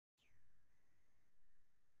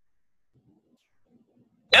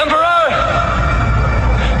Emperor,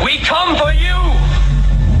 we come for you!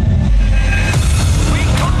 We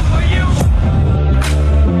come for you!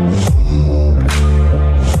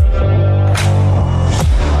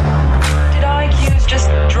 Did IQs just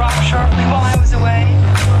drop sharply while I was away?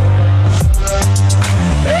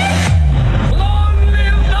 Long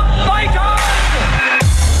live the fighters!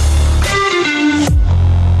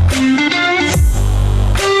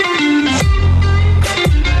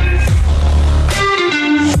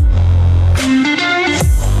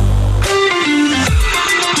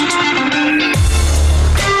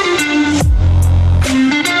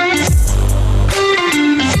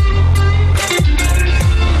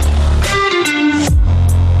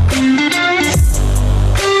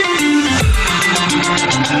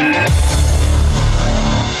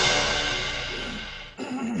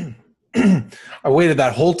 I waited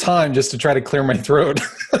that whole time just to try to clear my throat.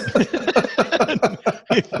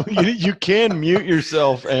 you can mute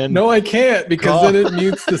yourself and No, I can't because then it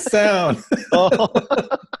mutes the sound.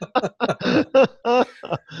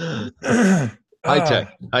 High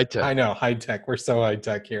tech. I know, high tech. We're so high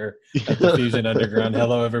tech here at the Fusion Underground.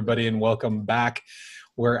 Hello, everybody, and welcome back.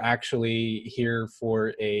 We're actually here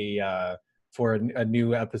for a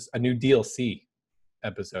new episode, a new DLC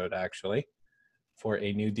episode, actually, for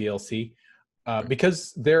a new DLC.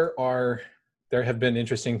 Because there have been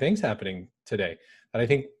interesting things happening today that I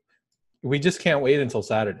think we just can't wait until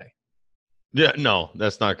Saturday. Yeah, no,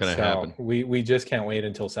 that's not going to happen. We just can't wait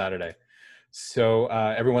until Saturday. So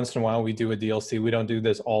every once in a while we do a DLC. We don't do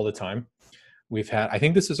this all the time. I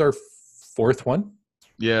think this is our fourth one.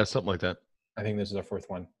 Yeah, something like that. I think this is our fourth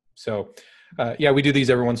one. So we do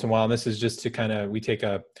these every once in a while. And this is just to we take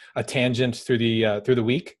a tangent through the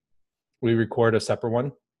week. We record a separate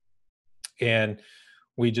one. And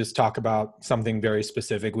we just talk about something very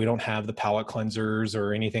specific. We don't have the palate cleansers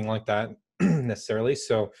or anything like that necessarily.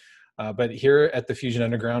 So, but here at the Fusion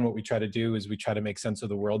Underground, what we try to do is we try to make sense of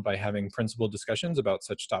the world by having principled discussions about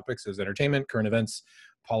such topics as entertainment, current events,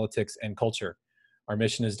 politics, and culture. Our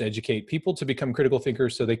mission is to educate people to become critical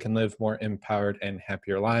thinkers so they can live more empowered and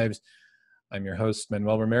happier lives. I'm your host,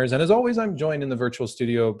 Manuel Ramirez. And as always, I'm joined in the virtual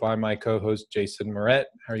studio by my co-host, Jason Moret.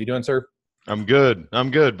 How are you doing, sir? I'm good,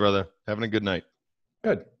 brother. Having a good night.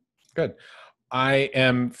 Good. I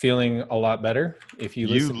am feeling a lot better. If you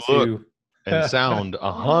listen look and sound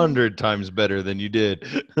 100 times better than you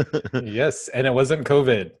did. Yes, and it wasn't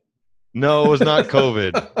COVID. No, it was not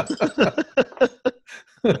COVID.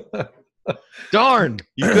 Darn!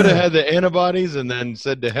 You could have had the antibodies and then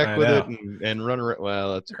said to heck with it and run around.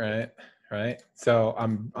 Well, that's right. So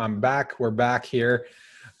I'm back. We're back here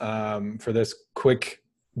for this quick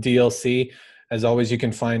DLC. As always, you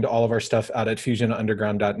can find all of our stuff out at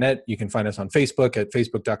fusionunderground.net. You can find us on Facebook at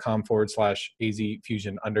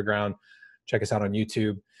facebook.com/AZFusionUnderground. Check us out on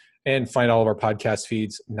YouTube and find all of our podcast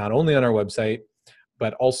feeds, not only on our website,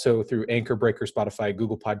 but also through Anchor, Breaker, Spotify,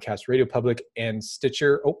 Google Podcasts, Radio Public, and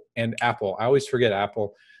Stitcher, and Apple. I always forget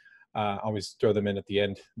Apple. Always throw them in at the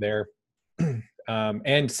end there.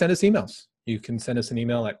 And send us emails. You can send us an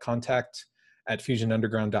email at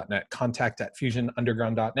contact@fusionunderground.net,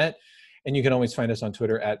 contact@fusionunderground.net. And you can always find us on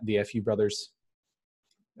Twitter at the FU Brothers.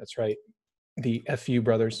 That's right. The FU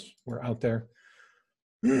Brothers. We're out there.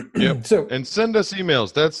 Yep. And send us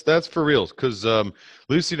emails. That's for reals. Because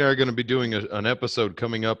Lucy and I are going to be doing an episode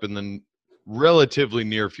coming up in the relatively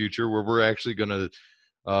near future where we're actually going to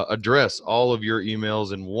address all of your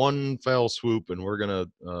emails in one fell swoop. And we're going to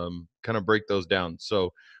kind of break those down.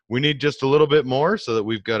 So we need just a little bit more so that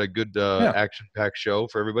we've got a good action-packed show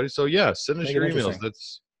for everybody. So send us your emails.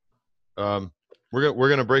 That's we're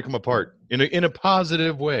gonna break them apart in a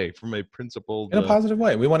positive way, from a principled. In a positive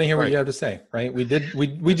way, we want to hear what you have to say, right? We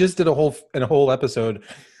just did a whole episode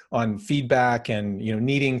on feedback and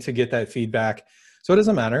needing to get that feedback. So it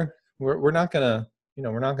doesn't matter. We're not gonna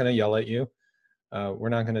yell at you. We're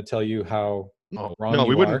not gonna tell you how wrong. No,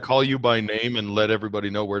 we wouldn't call you by name and let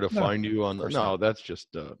everybody know where to find you on. No, that's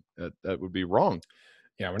just that would be wrong.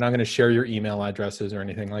 Yeah, we're not gonna share your email addresses or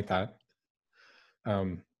anything like that.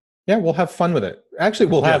 We'll have fun with it. Actually,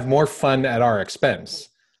 we'll have more fun at our expense.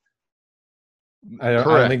 I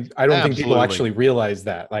don't think people actually realize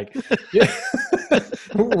that. Like,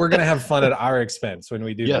 we're gonna have fun at our expense when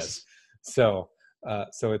we do this. So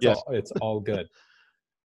it's all good.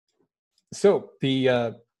 So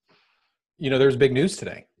there's big news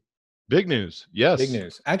today. Big news, yes. Big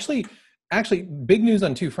news. Actually, big news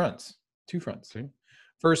on two fronts. Okay.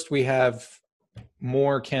 First, we have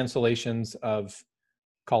more cancellations of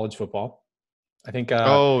college football. I think.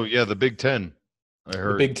 The Big Ten. I the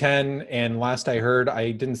heard. Big Ten. And last I heard,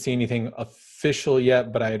 I didn't see anything official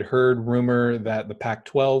yet, but I had heard rumor that the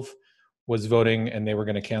Pac-12 was voting and they were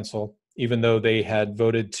going to cancel, even though they had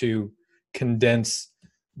voted to condense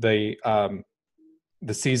the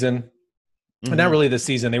season. Mhm. Not really the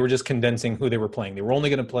season. They were just condensing who they were playing. They were only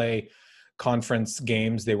going to play conference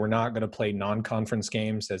games. They were not going to play non-conference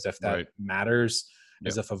games, as if that Right. matters,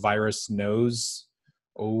 as Yep. if a virus knows,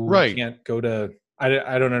 oh, Right. you can't go to,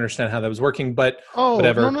 I don't understand how that was working, but Oh,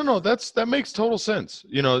 whatever. no. That makes total sense.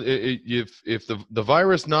 You know, if the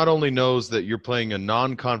virus not only knows that you're playing a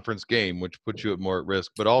non-conference game, which puts you at more at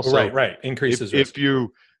risk, but also Right. Increases risk.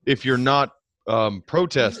 if you're not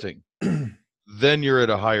protesting, then you're at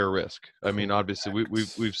a higher risk. I mean, obviously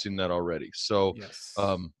we've seen that already. So Yes.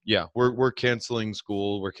 yeah, we're canceling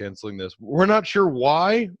school, we're canceling this. We're not sure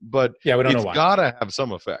why, but Yeah, we don't know it's why. gotta have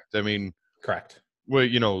some effect. I mean, Correct. well,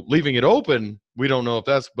 you know, leaving it open, we don't know if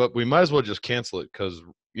that's, but we might as well just cancel it because,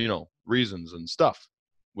 you know, reasons and stuff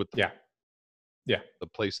with the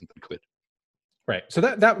place and the quid. Right. So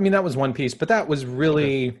that was one piece, but that was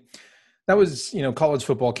really, college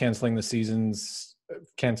football canceling the season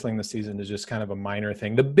is just kind of a minor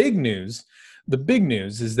thing. The big news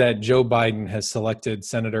is that Joe Biden has selected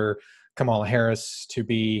Senator Kamala Harris to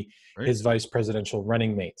be his vice presidential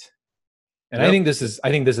running mate. And I think this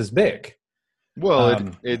is big.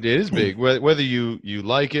 Well, it is big. Whether you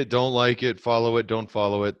like it, don't like it, follow it, don't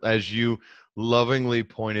follow it, as you lovingly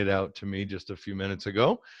pointed out to me just a few minutes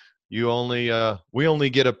ago, we only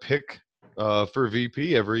get a pick for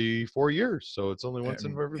VP every 4 years, so it's only once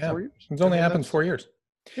in every 4 years. It only happens 4 years.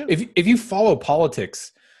 Yeah. If you follow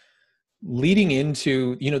politics, leading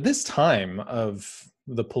into this time of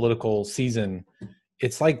the political season,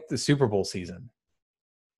 it's like the Super Bowl season.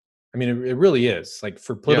 I mean, it really is, like,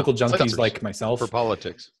 for political junkies like myself. For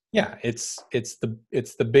politics. Yeah, it's the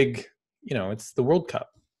big, it's the World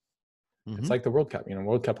Cup. Mm-hmm. It's like the World Cup.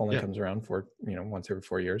 World Cup only comes around for once every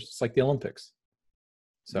 4 years. It's like the Olympics.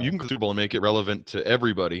 So you can go to Super Bowl and make it relevant to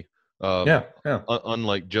everybody.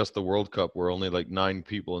 Unlike just the World Cup, where only like 9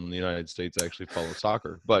 people in the United States actually follow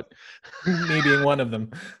soccer, but me being one of them.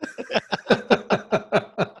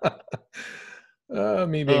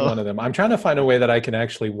 Me being one of them. I'm trying to find a way that I can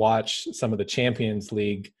actually watch some of the Champions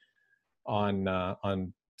League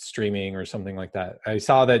on streaming or something like that. I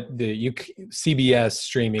saw that the CBS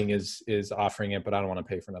streaming is offering it, but I don't want to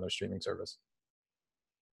pay for another streaming service.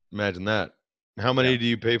 Imagine that. How many do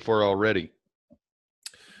you pay for already?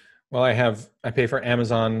 Well, I pay for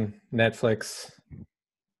Amazon, Netflix,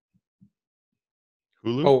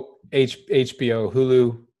 Hulu. Oh, HBO,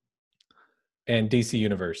 Hulu, and DC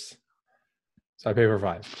Universe. So I pay for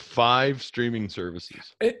 5. 5 streaming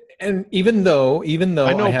services. And even though I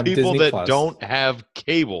know I have people Disney that Plus, don't have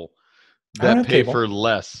cable don't that pay have cable. for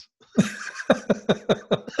less.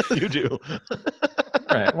 You do.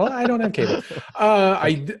 Right. Well, I don't have cable.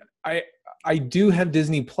 I do have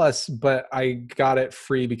Disney Plus, but I got it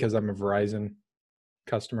free because I'm a Verizon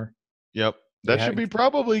customer. Yep. That should be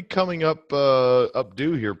probably coming up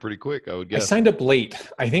due here pretty quick, I would guess. I signed up late.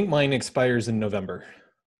 I think mine expires in November.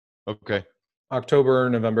 Okay. October,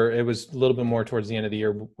 November. It was a little bit more towards the end of the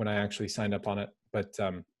year when I actually signed up on it. But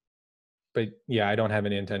yeah, I don't have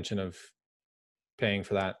any intention of paying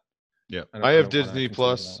for that. Yeah. I have Disney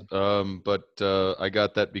Plus, but I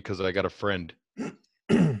got that because I got a friend.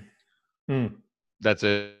 That's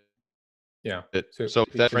it. Yeah. So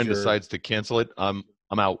if that friend decides to cancel it, I'm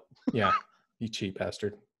out. Yeah. You cheap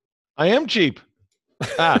bastard. I am cheap.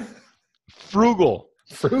 Frugal.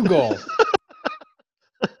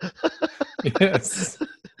 Yes.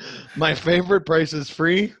 My favorite price is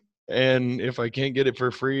free, and if I can't get it for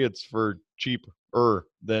free, it's for cheaper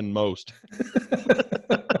than most.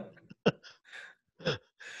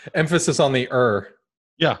 Emphasis on the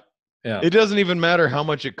Yeah. Yeah. It doesn't even matter how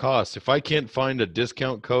much it costs. If I can't find a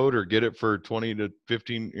discount code or get it for 20 to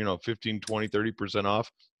 15, 15, 20, 30%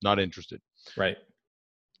 off, not interested. Right.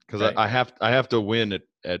 Because I have to win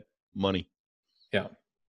at money. Yeah.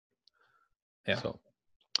 Yeah. So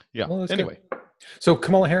yeah. Well, anyway. Good. So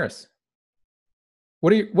Kamala Harris.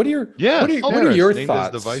 What are your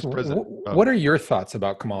thoughts? The vice president. What are your thoughts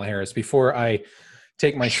about Kamala Harris before I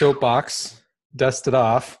take my soapbox, dust it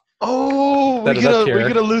off? Oh, we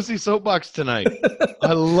get a Lucy soapbox tonight.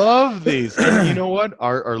 I love these. And you know what?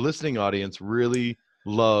 Our listening audience really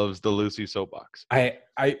loves the Lucy soapbox. I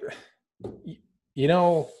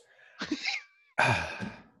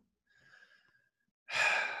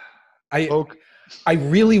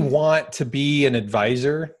really want to be an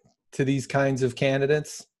advisor to these kinds of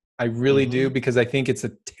candidates. I really do, because I think it's a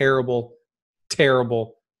terrible,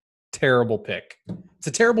 terrible, terrible pick. It's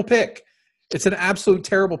a terrible pick. It's an absolute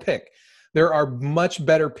terrible pick. There are much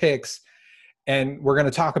better picks, and we're going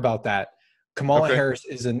to talk about that. Kamala Harris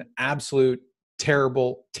is an absolute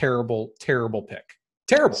terrible, terrible, terrible pick.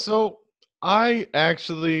 Terrible. So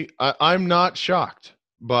I'm not shocked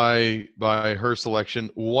by her selection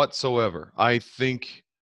whatsoever. I think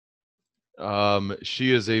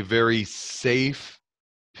she is a very safe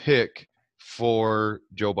pick for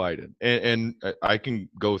Joe Biden, and I can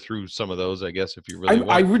go through some of those, I guess, if you really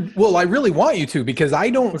want. I really want you to, because I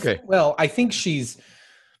don't. Okay. Well, I think she's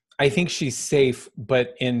safe,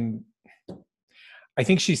 but only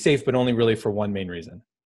really for one main reason.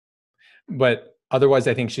 But otherwise,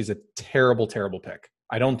 I think she's a terrible, terrible pick.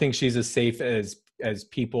 I don't think she's as safe as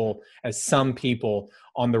some people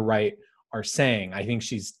on the right are saying. I think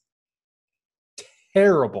she's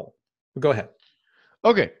terrible. Go ahead.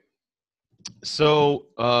 Okay. So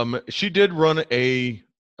she did run a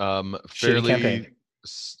fairly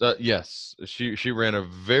yes, she ran a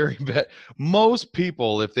very bad. Most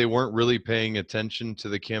people, if they weren't really paying attention to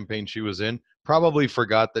the campaign she was in, probably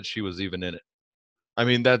forgot that she was even in it. I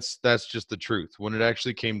mean, that's just the truth. When it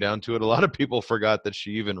actually came down to it, a lot of people forgot that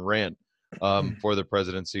she even ran for the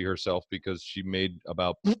presidency herself, because she made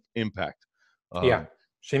about impact. Yeah,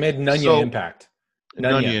 she made Nunya impact.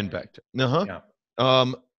 Nunya impact. Yeah.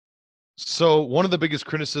 So one of the biggest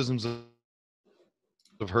criticisms of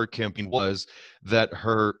her campaign was that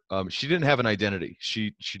she didn't have an identity.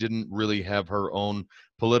 She didn't really have her own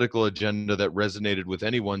political agenda that resonated with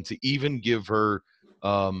anyone to even give her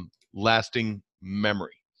lasting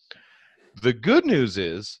memory. The good news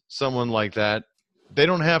is, someone like that, they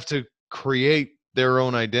don't have to create their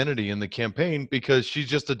own identity in the campaign, because she's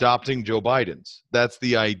just adopting Joe Biden's. That's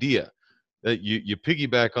the idea, that you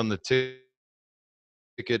piggyback on the ticket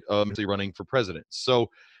of running for president.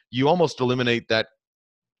 So you almost eliminate that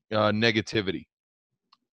negativity.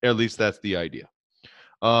 At least that's the idea.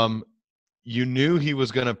 You knew he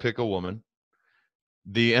was going to pick a woman.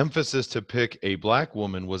 The emphasis to pick a black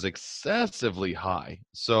woman was excessively high,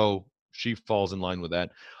 so she falls in line with that.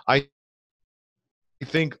 I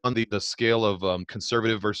think on the scale of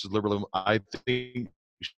conservative versus liberal, I think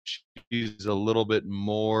she's a little bit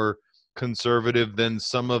more conservative than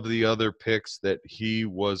some of the other picks that he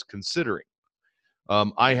was considering.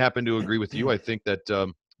 I happen to agree with you. I think that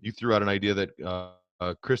you threw out an idea that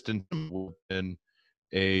Kristen would have been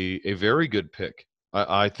a very good pick.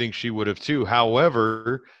 I think she would have too.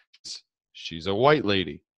 However, she's a white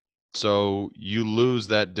lady, so you lose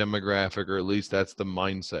that demographic, or at least that's the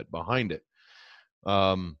mindset behind it.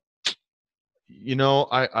 I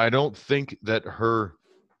don't think that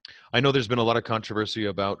I know there's been a lot of controversy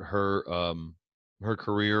about her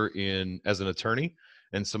career as an attorney,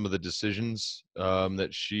 and some of the decisions that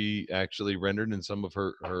she actually rendered, and some of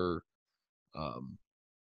her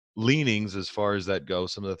leanings as far as that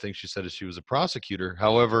goes. Some of the things she said as she was a prosecutor.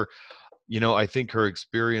 However, I think her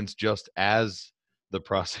experience just as the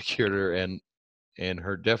prosecutor and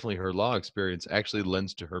definitely her law experience actually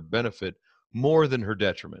lends to her benefit more than her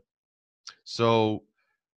detriment. So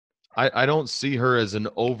I don't see her as an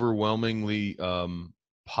overwhelmingly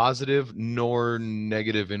positive nor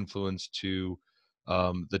negative influence to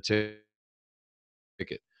the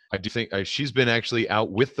ticket. I do think she's been actually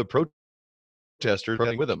out with the protesters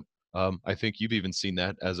with them. I think you've even seen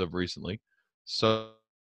that as of recently. So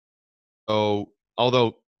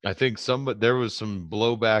although I think there was some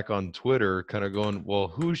blowback on Twitter kind of going, well,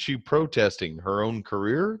 who's she protesting? Her own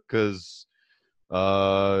career? Because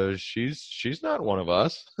she's not one of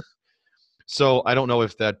us. So I don't know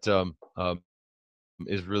if that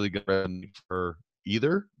is really good for her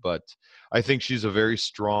either, but I think she's a very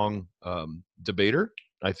strong debater.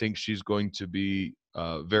 I think she's going to be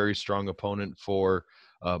a very strong opponent for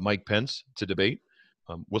Mike Pence to debate.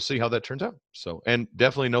 We'll see how that turns out. So, and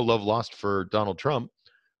definitely no love lost for Donald Trump.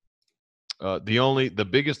 The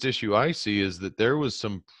biggest issue I see is that there was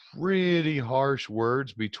some pretty harsh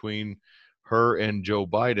words between her and Joe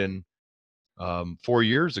Biden 4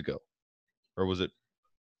 years ago. Or was it?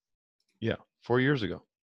 Yeah, 4 years ago.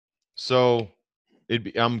 So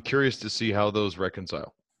I'm curious to see how those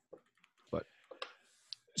reconcile.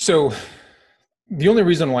 So the only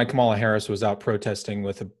reason why Kamala Harris was out protesting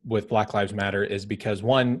with Black Lives Matter is because,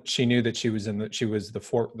 one, she knew that she was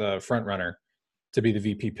the front runner to be the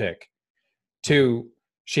VP pick. Two,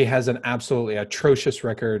 she has an absolutely atrocious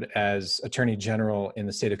record as Attorney General in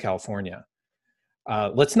the state of California.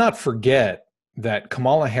 Let's not forget that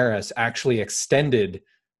Kamala Harris actually extended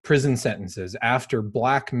prison sentences after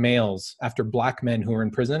black men who were in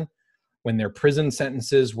prison, when their prison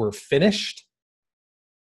sentences were finished.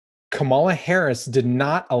 Kamala Harris did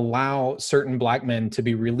not allow certain black men to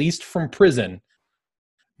be released from prison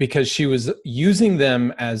because she was using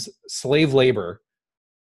them as slave labor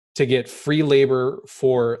to get free labor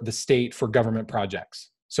for the state for government projects.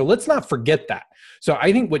 So let's not forget that. So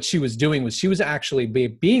I think what she was doing was she was actually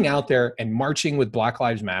being out there and marching with Black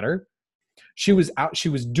Lives Matter. She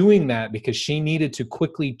was doing that because she needed to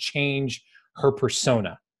quickly change her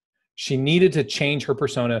persona. She needed to change her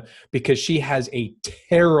persona because she has a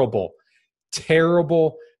terrible,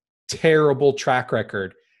 terrible, terrible track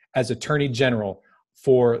record as Attorney General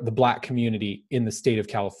for the Black community in the state of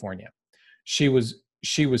California. She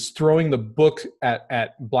was throwing the book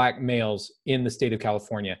at Black males in the state of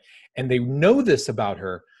California, and they know this about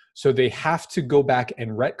her, so they have to go back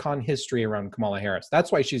and retcon history around Kamala Harris.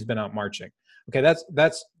 That's why she's been out marching. Okay,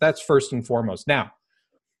 that's first and foremost. Now,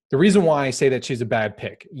 the reason why I say that she's a bad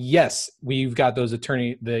pick, yes, we've got those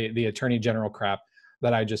the Attorney General crap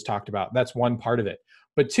that I just talked about. That's one part of it.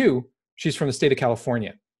 But two, she's from the state of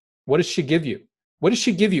California. What does she give you? What does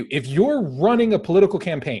she give you? If you're running a political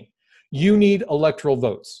campaign, you need electoral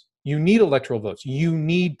votes. You need electoral votes. You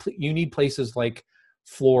need places like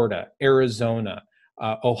Florida, Arizona,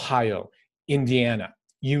 Ohio, Indiana.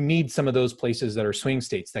 You need some of those places that are swing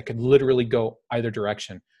states that could literally go either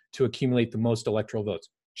direction to accumulate the most electoral votes.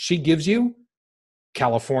 She gives you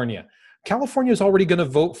California. California is already going to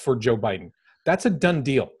vote for Joe Biden. That's a done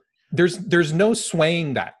deal. There's no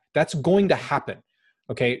swaying that. That's going to happen.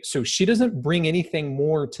 Okay, so she doesn't bring anything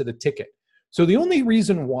more to the ticket. So the only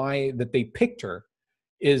reason why that they picked her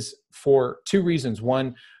is for two reasons.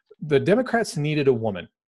 One, the Democrats needed a woman.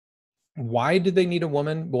 Why did they need a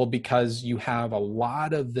woman? Well, because you have a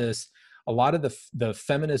lot of the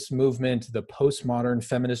feminist movement, the postmodern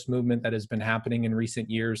feminist movement that has been happening in recent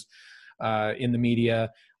years in the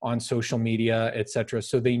media, on social media, etc.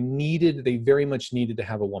 So they very much needed to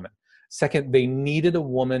have a woman. Second, they needed a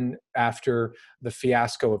woman after the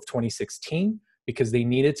fiasco of 2016 because they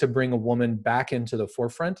needed to bring a woman back into the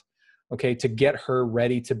forefront, okay, to get her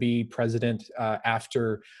ready to be president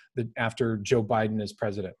after Joe Biden is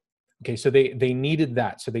president. Okay, so they needed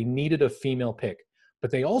that. So they needed a female pick,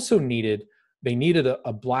 but they also needed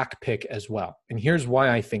a black pick as well. And here's why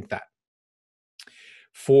I think that.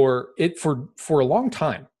 For a long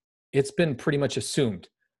time, it's been pretty much assumed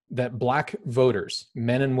that black voters,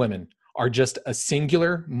 men and women, are just a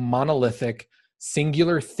singular, monolithic,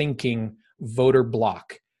 singular thinking voter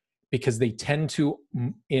bloc because they tend to,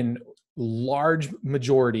 in large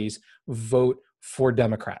majorities, vote for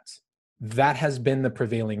Democrats. That has been the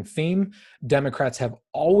prevailing theme. Democrats have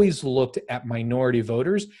always looked at minority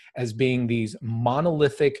voters as being these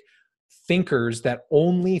monolithic thinkers that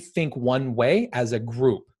only think one way as a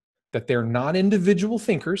group, that they're not individual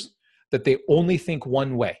thinkers, that they only think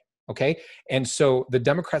one way. Okay. And so the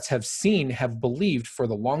Democrats have believed for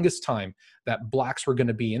the longest time that blacks were going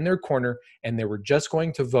to be in their corner and they were just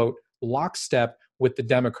going to vote lockstep with the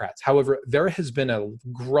Democrats. However, there has been a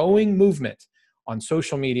growing movement on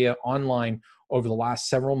social media, online, over the last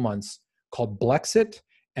several months called Blexit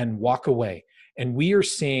and Walk Away. And we are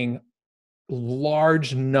seeing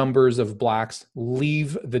large numbers of blacks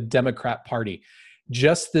leave the Democrat Party.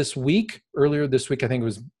 Just this week, earlier this week, I think it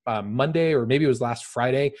was Monday or maybe it was last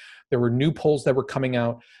Friday, there were new polls that were coming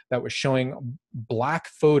out that was showing black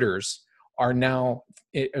voters are now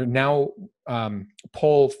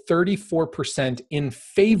poll 34% in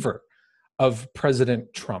favor of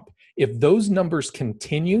President Trump. If those numbers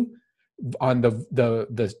continue on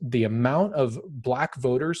the amount of black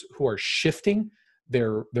voters who are shifting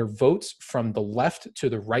their votes from the left to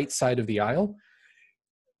the right side of the aisle,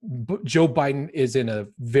 Joe Biden is in a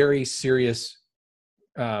very serious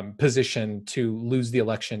position to lose the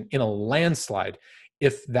election in a landslide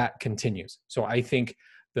if that continues. So I think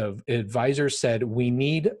the advisors said we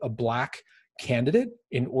need a black candidate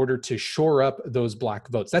in order to shore up those black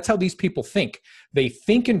votes. That's how these people think. They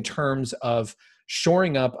think in terms of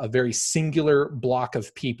shoring up a very singular block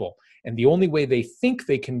of people. And the only way they think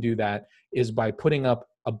they can do that is by putting up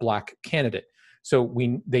a black candidate. So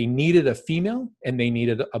they needed a female and they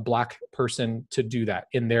needed a black person to do that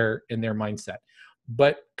in their mindset.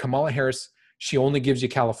 But Kamala Harris, she only gives you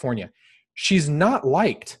California. She's not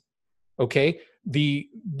liked, okay? The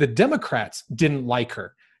Democrats didn't like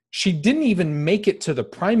her. She didn't even make it to the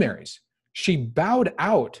primaries. She bowed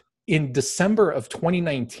out in December of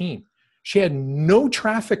 2019. She had no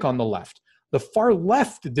traffic on the left. The far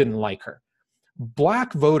left didn't like her.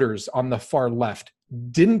 Black voters on the far left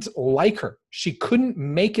didn't like her. She couldn't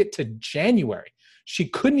make it to January. She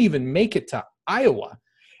couldn't even make it to Iowa.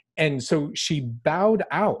 And so she bowed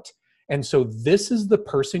out. And so this is the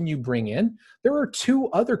person you bring in. There are two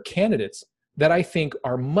other candidates that I think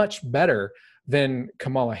are much better than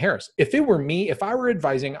Kamala Harris. If it were me, if I were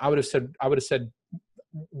advising, I would have said,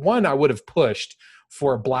 one, I would have pushed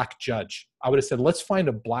for a black judge. I would have said, let's find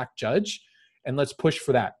a black judge and let's push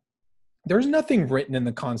for that. There's nothing written in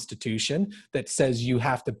the Constitution that says you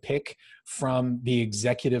have to pick from the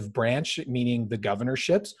executive branch, meaning the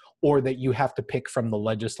governorships, or that you have to pick from the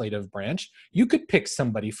legislative branch. You could pick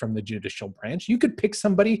somebody from the judicial branch. You could pick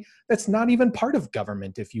somebody that's not even part of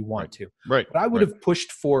government if you want to. Right. But I would have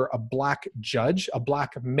pushed for a black judge, a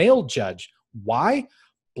black male judge. Why?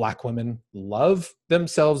 Black women love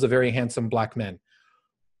themselves a very handsome black man.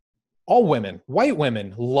 All women, white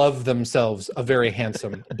women, love themselves a very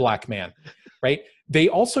handsome black man, right? They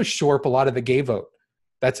also shore up a lot of the gay vote.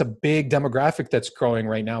 That's a big demographic that's growing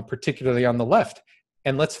right now, particularly on the left.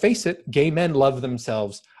 And let's face it, gay men love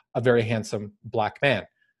themselves a very handsome black man.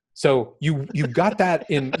 So you've got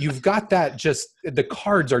that just, the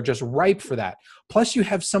cards are just ripe for that. Plus you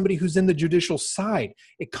have somebody who's in the judicial side.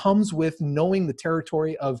 It comes with knowing the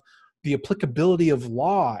territory of the applicability of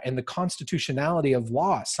law and the constitutionality of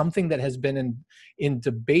law, something that has been in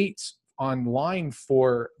debates online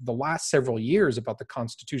for the last several years about the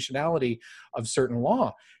constitutionality of certain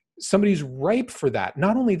law. Somebody's ripe for that.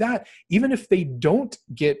 Not only that, even if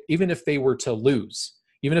they were to lose,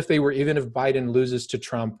 even if Biden loses to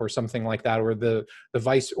Trump or something like that, or the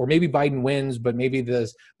vice, or maybe Biden wins, but maybe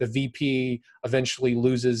the VP eventually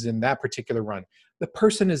loses in that particular run, the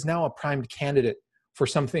person is now a primed candidate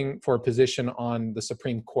for a position on the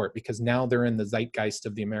Supreme Court, because now they're in the zeitgeist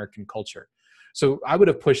of the American culture. So I would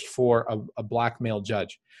have pushed for a black male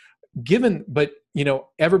judge. But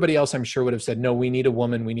everybody else I'm sure would have said, no, we need a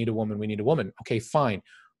woman, we need a woman, we need a woman. Okay, fine.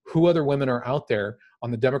 Who other women are out there on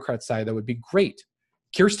the Democrat side that would be great?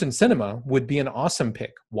 Kyrsten Sinema would be an awesome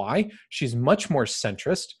pick. Why? She's much more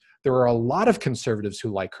centrist. There are a lot of conservatives who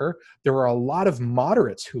like her. There are a lot of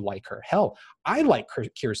moderates who like her. Hell, I like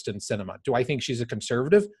Kyrsten Sinema. Do I think she's a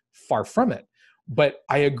conservative? Far from it. But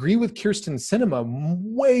I agree with Kyrsten Sinema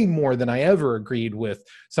way more than I ever agreed with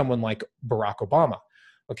someone like Barack Obama.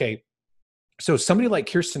 Okay, so somebody like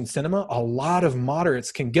Kyrsten Sinema, a lot of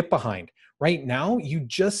moderates can get behind. Right now, you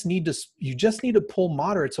just need to pull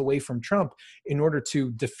moderates away from Trump in order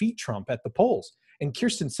to defeat Trump at the polls. And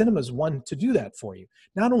Kyrsten Sinema is one to do that for you.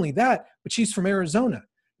 Not only that, but she's from Arizona.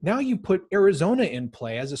 Now you put Arizona in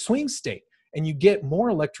play as a swing state, and you get more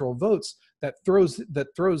electoral votes that throws the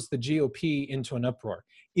GOP into an uproar.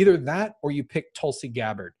 Either that, or you pick Tulsi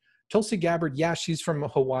Gabbard. Tulsi Gabbard, yeah, she's from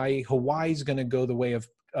Hawaii. Hawaii's going to go the way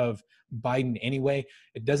of Biden anyway.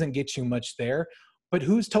 It doesn't get you much there. But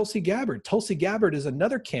who's Tulsi Gabbard? Tulsi Gabbard is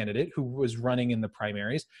another candidate who was running in the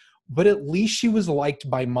primaries, but at least she was liked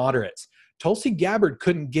by moderates. Tulsi Gabbard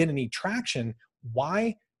couldn't get any traction.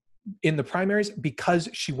 Why? In the primaries? Because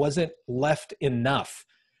she wasn't left enough,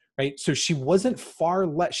 right? So she wasn't far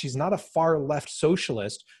left. She's not a far left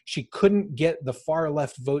socialist. She couldn't get the far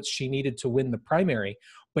left votes she needed to win the primary,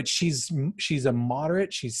 but she's a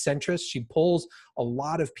moderate. She's centrist. She pulls a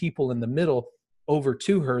lot of people in the middle over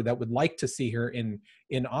to her that would like to see her in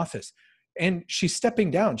office. And she's stepping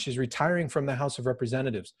down. She's retiring from the House of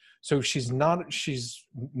Representatives. So she's not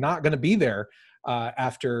going to be there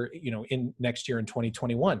after, in next year in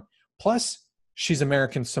 2021. Plus, she's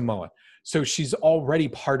American Samoa. So she's already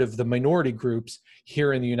part of the minority groups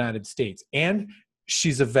here in the United States. And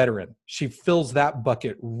she's a veteran. She fills that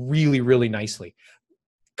bucket really, really nicely.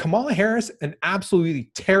 Kamala Harris, an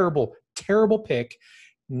absolutely terrible, terrible pick.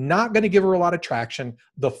 Not going to give her a lot of traction.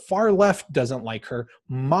 The far left doesn't like her.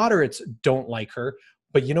 Moderates don't like her.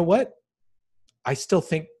 But you know what? I still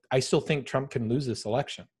think Trump can lose this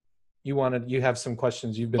election. You have some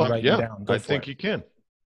questions you've been writing down. I think you can.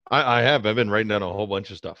 I have. I've been writing down a whole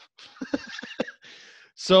bunch of stuff.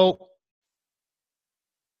 So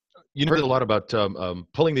you heard a lot about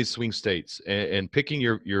pulling these swing states and picking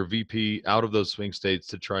your VP out of those swing states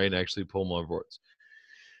to try and actually pull more votes.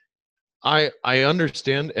 I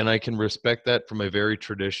understand, and I can respect that from a very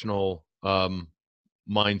traditional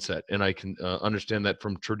mindset, and I can understand that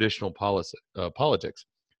from traditional politics.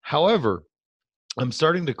 However, I'm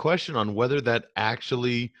starting to question on whether that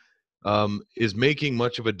actually is making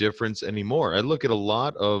much of a difference anymore. I look at a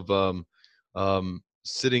lot of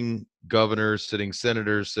sitting governors, sitting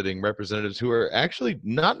senators, sitting representatives who are actually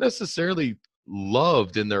not necessarily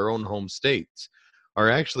loved in their own home states,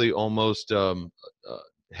 are actually almost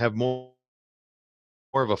have more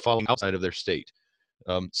of a following outside of their state.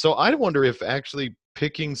 So I wonder if actually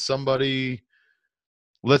picking somebody,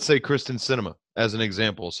 let's say Kyrsten Sinema as an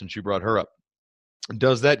example, since you brought her up,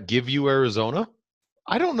 does that give you Arizona?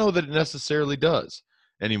 I don't know that it necessarily does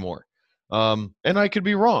anymore. And I could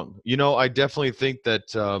be wrong. I definitely think that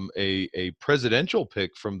a presidential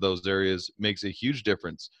pick from those areas makes a huge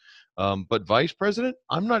difference. But vice president,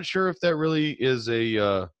 I'm not sure if that really is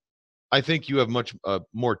I think you have much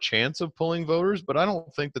more chance of pulling voters, but I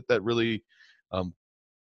don't think that really um,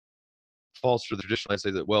 falls for the tradition. I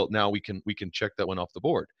say that, well, now we can check that one off the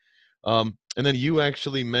board. And then you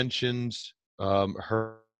actually mentioned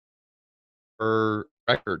her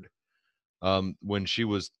record when she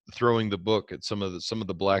was throwing the book at some of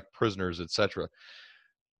the black prisoners, etc.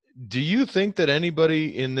 Do you think that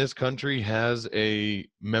anybody in this country has a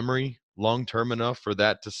memory long term enough for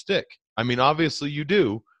that to stick? I mean, obviously you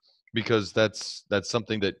do, because that's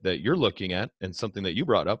something that you're looking at and something that you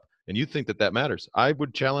brought up, and you think that matters. I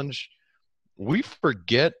would challenge. We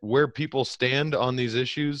forget where people stand on these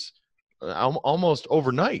issues almost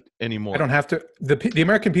overnight anymore. I don't have to. The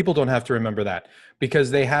American people don't have to remember that,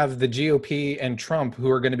 because they have the GOP and Trump who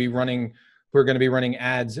are going to be running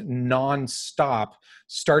ads nonstop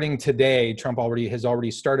starting today. Trump has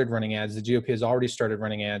already started running ads. The GOP has already started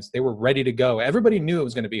running ads. They were ready to go. Everybody knew it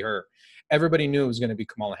was going to be her. Everybody knew it was going to be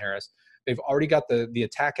Kamala Harris. They've already got the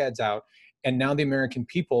attack ads out, and now the American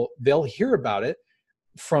people, they'll hear about it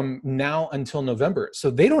from now until November.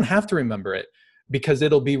 So they don't have to remember it, because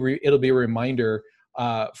it'll be a reminder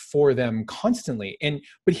for them constantly.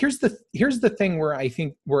 But here's the thing where I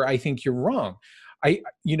think you're wrong.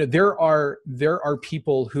 There are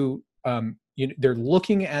people who they're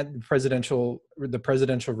looking at the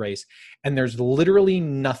presidential race, and there's literally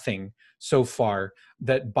nothing so far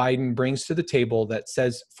that Biden brings to the table that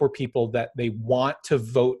says for people that they want to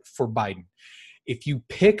vote for Biden. If you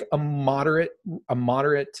pick a moderate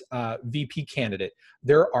VP candidate,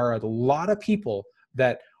 there are a lot of people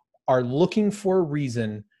that are looking for a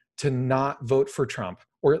reason to not vote for Trump,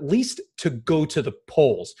 or at least to go to the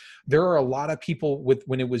polls. There are a lot of people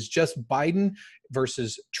when it was just Biden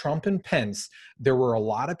versus Trump and Pence, there were a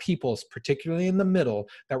lot of people, particularly in the middle,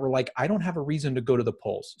 that were like, I don't have a reason to go to the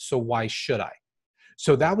polls, so why should I?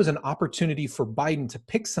 So that was an opportunity for Biden to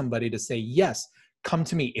pick somebody to say, yes, come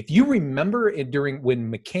to me. If you remember it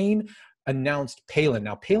when McCain announced Palin.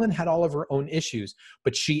 Now, Palin had all of her own issues,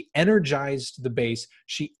 but she energized the base.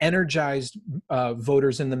 She energized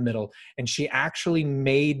voters in the middle, and she actually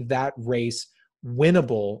made that race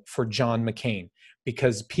winnable for John McCain,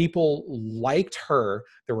 because people liked her.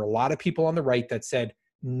 There were a lot of people on the right that said,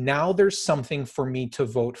 now there's something for me to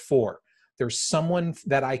vote for. There's someone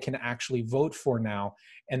that I can actually vote for now,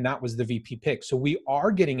 and that was the VP pick. So we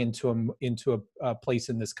are getting into a place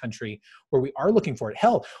in this country where we are looking for it.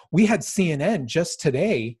 Hell, we had CNN just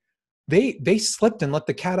today. They slipped and let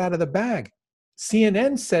the cat out of the bag.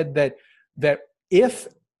 CNN said that if,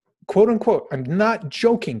 quote unquote, I'm not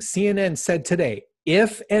joking, CNN said today,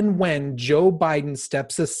 if and when Joe Biden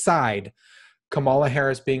steps aside, Kamala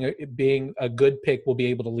Harris being a good pick will be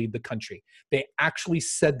able to lead the country. They actually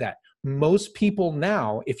said that. Most people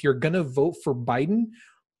now, if you're going to vote for Biden,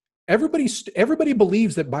 everybody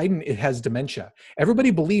believes that Biden has dementia. Everybody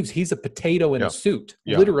believes he's a potato in a suit.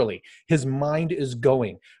 Yeah. Literally, his mind is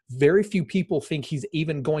going. Very few people think he's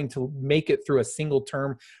even going to make it through a single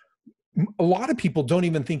term. A lot of people don't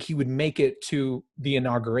even think he would make it to the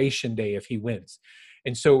inauguration day if he wins.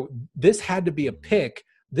 And so this had to be a pick.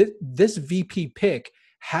 This VP pick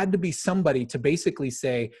had to be somebody to basically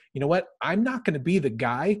say, you know what, I'm not going to be the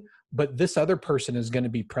guy, but this other person is going to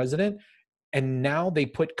be president. And now they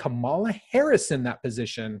put Kamala Harris in that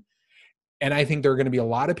position. And I think there are going to be a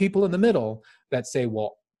lot of people in the middle that say,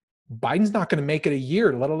 well, Biden's not going to make it a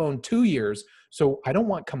year, let alone 2 years. So I don't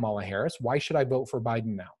want Kamala Harris. Why should I vote for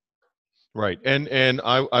Biden now? Right. And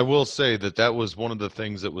I will say that was one of the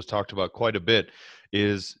things that was talked about quite a bit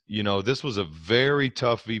is, this was a very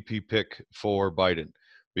tough VP pick for Biden,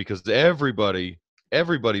 because everybody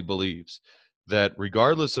believes that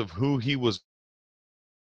regardless of who he was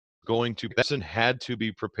going to, Benson had to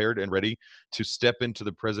be prepared and ready to step into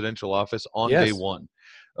the presidential office on day one.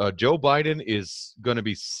 Joe Biden is going to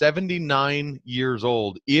be 79 years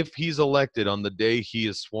old if he's elected on the day he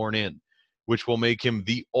is sworn in, which will make him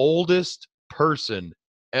the oldest person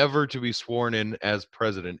ever to be sworn in as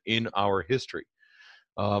president in our history.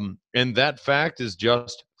 And that fact is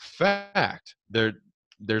just fact.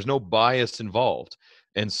 There's no bias involved.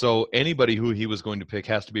 And so anybody who he was going to pick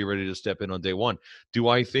has to be ready to step in on day one. Do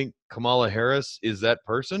I think Kamala Harris is that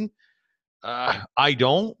person? I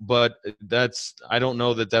don't, but I don't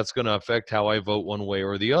know that that's going to affect how I vote one way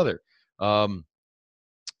or the other. And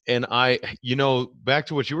back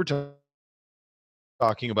to what you were talking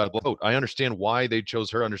talking about a vote. I understand why they chose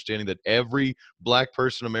her, understanding that every black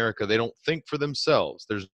person in America, they don't think for themselves.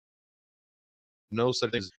 There's no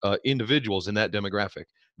such thing as individuals in that demographic.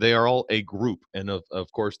 They are all a group, and of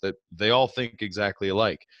course that they all think exactly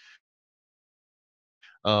alike.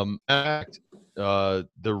 In fact, the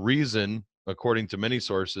reason, according to many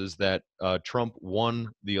sources, that Trump won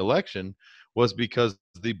the election was because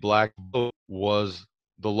the black vote was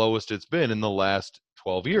the lowest it's been in the last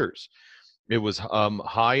 12 years. It was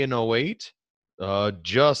high in 08,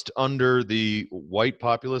 just under the white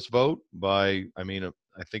populist vote by, I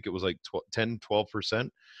think it was like 10-12%.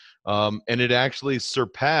 And it actually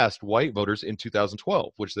surpassed white voters in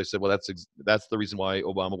 2012, which they said, well, that's the reason why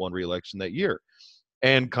Obama won re-election that year.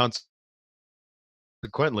 And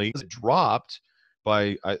consequently, it dropped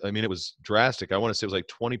by, it was drastic. I want to say it was like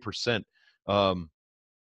 20%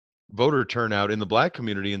 voter turnout in the black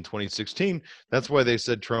community in 2016. That's why they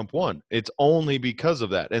said Trump won. It's only because of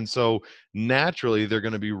that. And so naturally, they're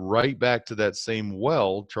going to be right back to that same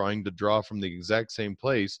well, trying to draw from the exact same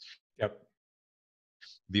place. Yep.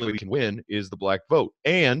 The only way we can win is the black vote.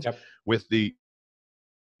 And with the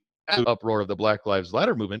uproar of the Black Lives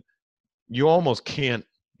Matter movement, you almost can't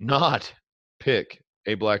not pick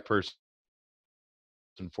a black person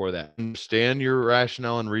for that. Understand your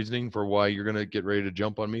rationale and reasoning for why you're going to get ready to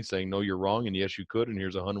jump on me saying, no, you're wrong. And yes, you could. And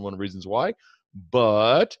here's 101 reasons why.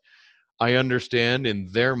 But I understand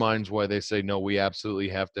in their minds why they say, no, we absolutely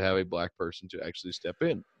have to have a black person to actually step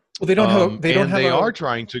in. Well, they don't have, they are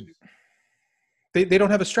trying to. They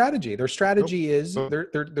don't have a strategy. Their strategy is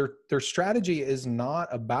their strategy is not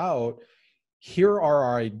about, here are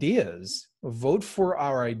our ideas, vote for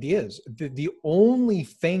our ideas. The only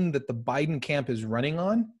thing that the Biden camp is running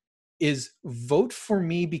on is vote for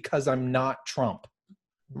me because I'm not Trump.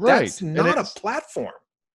 Right. That's not a platform.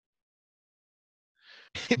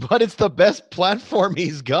 But it's the best platform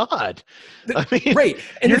he's got. I mean, right.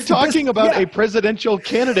 And you're talking about a presidential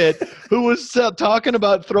candidate who was talking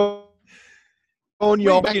about throwing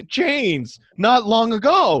you all back in chains not long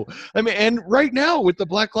ago. I mean, and right now with the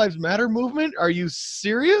Black Lives Matter movement, are you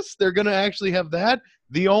serious? They're going to actually have that?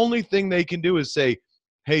 The only thing they can do is say,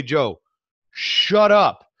 hey, Joe, shut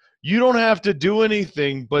up. You don't have to do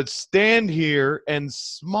anything but stand here and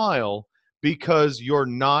smile because you're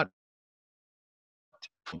not.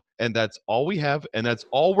 And that's all we have. And that's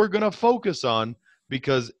all we're going to focus on,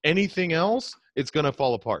 because anything else, it's going to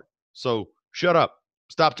fall apart. So shut up.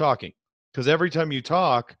 Stop talking. Because every time you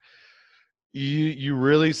talk, you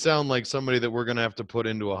really sound like somebody that we're going to have to put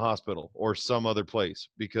into a hospital or some other place.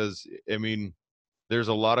 Because, I mean, there's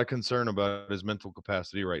a lot of concern about his mental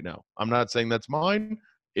capacity right now. I'm not saying that's mine,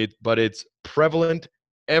 but it's prevalent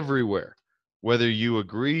everywhere. Whether you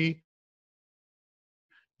agree,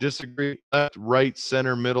 disagree, left, right,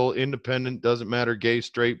 center, middle, independent, doesn't matter, gay,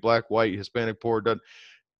 straight, black, white, Hispanic, poor, doesn't.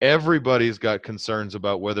 Everybody's got concerns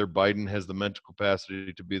about whether Biden has the mental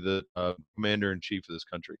capacity to be the commander-in-chief of this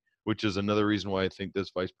country, which is another reason why I think this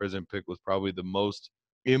vice president pick was probably the most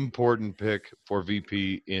important pick for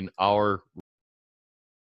VP in our.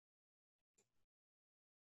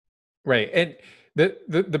 Right. And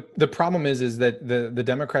the problem is that the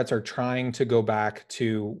Democrats are trying to go back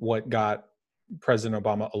to what got President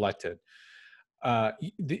Obama elected.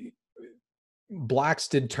 Blacks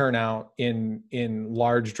did turn out in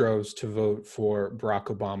large droves to vote for Barack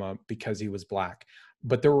Obama because he was black.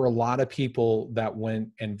 But there were a lot of people that went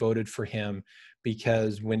and voted for him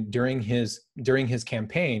because during his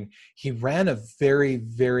campaign, he ran a very,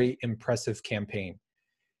 very impressive campaign.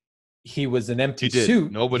 He was an empty suit.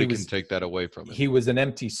 Nobody can take that away from him. He was an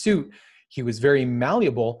empty suit. He was very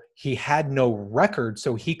malleable. He had no record,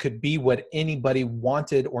 so he could be what anybody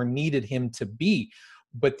wanted or needed him to be.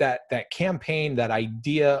 But that campaign, that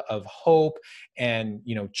idea of hope and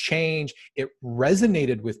change, it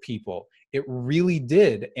resonated with people. It really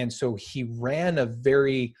did. And so he ran a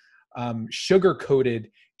very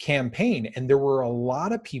sugar-coated campaign. And there were a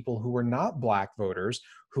lot of people who were not black voters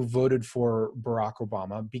who voted for Barack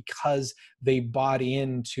Obama because they bought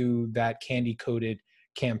into that candy-coated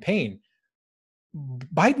campaign.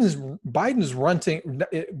 Biden's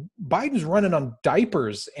running on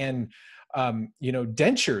diapers and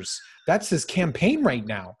dentures. That's his campaign right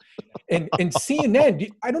now. And CNN,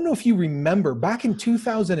 I don't know if you remember, back in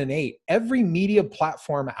 2008, every media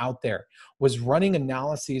platform out there was running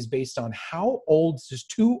analyses based on how old is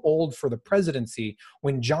too old for the presidency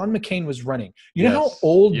when John McCain was running. You know how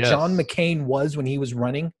old John McCain was when he was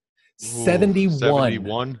running? 71.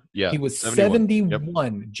 71? Yeah. He was 71. Yep.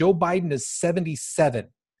 Joe Biden is 77.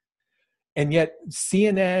 And yet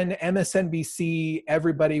CNN, MSNBC,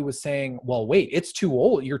 everybody was saying, well, wait, it's too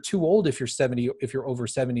old. You're too old if you're over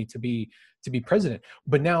 70 to be president.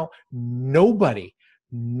 But now nobody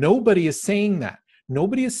is saying that.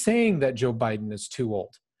 Nobody is saying that Joe Biden is too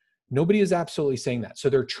old. Nobody is absolutely saying that. So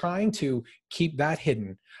they're trying to keep that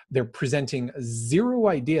hidden. They're presenting zero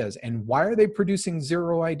ideas. And why are they producing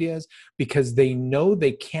zero ideas? Because they know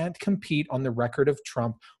they can't compete on the record of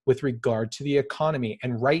Trump with regard to the economy.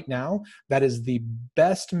 And right now, that is the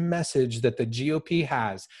best message that the GOP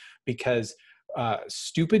has, because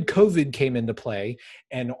stupid COVID came into play,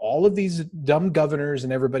 and all of these dumb governors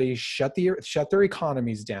and everybody shut their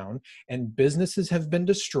economies down, and businesses have been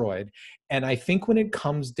destroyed. And I think when it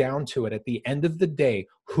comes down to it, at the end of the day,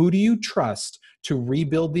 who do you trust to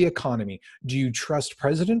rebuild the economy? Do you trust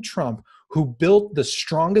President Trump, who built the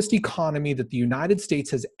strongest economy that the United States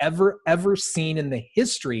has ever seen in the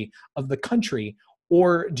history of the country?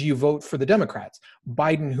 Or do you vote for the Democrats?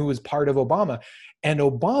 Biden, who was part of Obama, and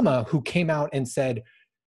Obama, who came out and said,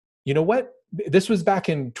 you know what? This was back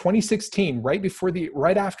in 2016,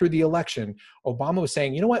 right after the election. Obama was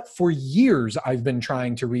saying, you know what? For years, I've been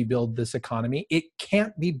trying to rebuild this economy. It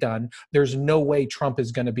can't be done. There's no way Trump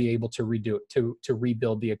is going to be able to redo it, to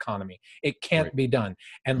rebuild the economy. It can't be done.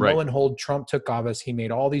 And lo and behold, Trump took office. He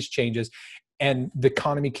made all these changes, and the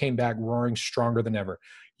economy came back roaring stronger than ever.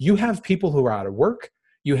 You have people who are out of work.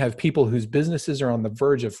 You have people whose businesses are on the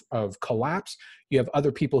verge of collapse. You have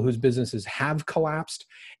other people whose businesses have collapsed.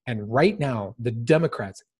 And right now, the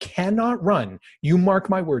Democrats cannot run. You mark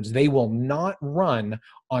my words, they will not run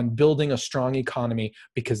on building a strong economy,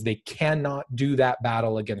 because they cannot do that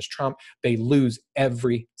battle against Trump. They lose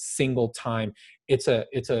every single time. It's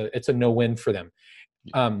a no-win for them.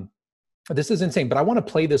 This is insane, but I want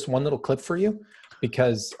to play this one little clip for you,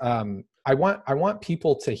 because I want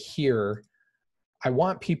people to hear. I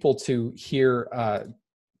want people to hear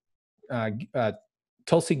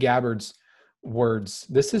Tulsi Gabbard's words.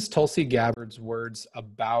 This is Tulsi Gabbard's words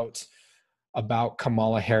about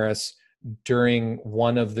Kamala Harris during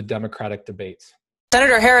one of the Democratic debates.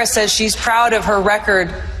 Senator Harris says she's proud of her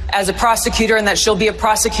record as a prosecutor and that she'll be a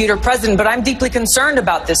prosecutor president, but I'm deeply concerned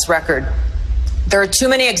about this record. There are too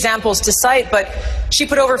many examples to cite, but she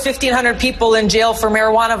put over 1,500 people in jail for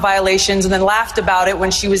marijuana violations and then laughed about it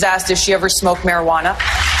when she was asked if she ever smoked marijuana.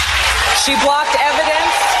 She blocked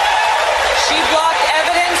evidence.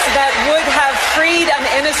 That would have freed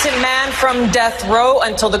an innocent man from death row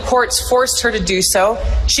until the courts forced her to do so.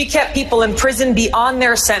 She kept people in prison beyond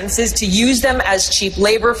their sentences to use them as cheap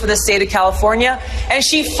labor for the state of California. And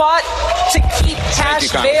she fought to keep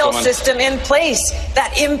cash bail system in place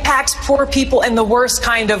that impacts poor people in the worst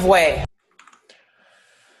kind of way.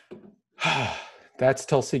 That's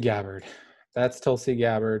Tulsi Gabbard.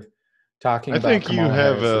 Talking about I think Kamala you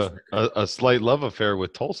have Harris's a slight love affair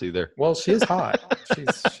with Tulsi there. Well, she's hot.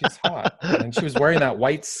 She's hot, and she was wearing that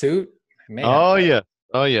white suit. Man. Oh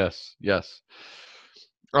yes.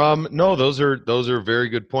 No, those are very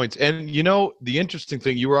good points. And you know, the interesting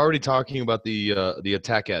thing, you were already talking about the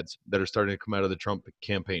attack ads that are starting to come out of the Trump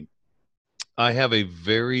campaign. I have a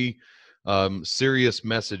very serious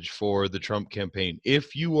message for the Trump campaign.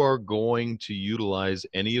 If you are going to utilize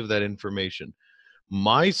any of that information,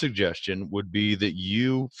 my suggestion would be that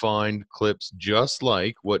you find clips just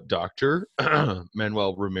like what Dr.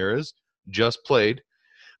 Manuel Ramirez just played,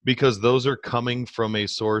 because those are coming from a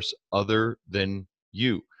source other than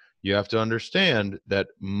you. You have to understand that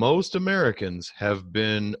most Americans have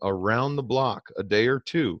been around the block a day or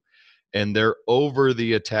two, and they're over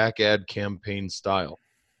the attack ad campaign style.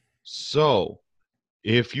 So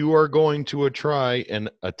if you are going to try and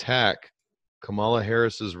attack Kamala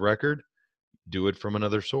Harris's record, do it from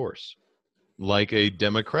another source, like a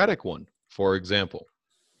Democratic one, for example,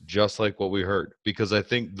 just like what we heard, because I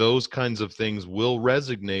think those kinds of things will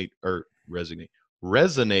resonate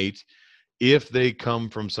if they come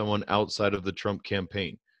from someone outside of the Trump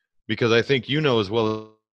campaign. Because I think you know as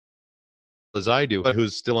well as I do,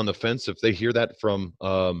 who's still on the fence, if they hear that from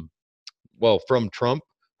Trump,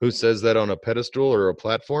 who says that on a pedestal or a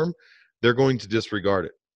platform, they're going to disregard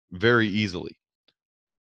it very easily.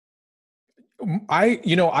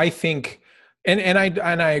 I think, and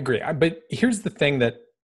I agree. But here's the thing that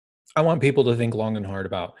I want people to think long and hard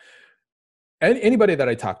about. Anybody that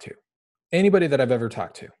I talk to, anybody that I've ever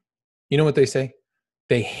talked to, you know what they say?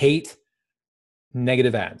 They hate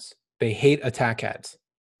negative ads. They hate attack ads.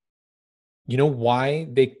 You know why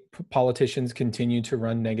politicians continue to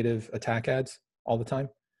run negative attack ads all the time?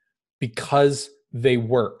 Because they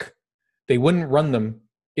work. They wouldn't run them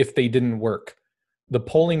if they didn't work. The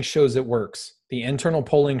polling shows it works. The internal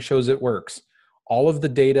polling shows it works. All of the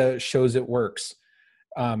data shows it works.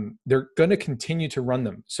 They're going to continue to run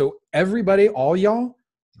them. So everybody, all y'all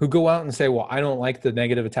who go out and say, well, I don't like the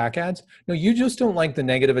negative attack ads. No, you just don't like the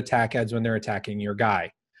negative attack ads when they're attacking your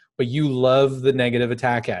guy, but you love the negative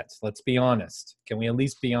attack ads. Let's be honest. Can we at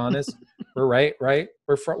least be honest? We're right?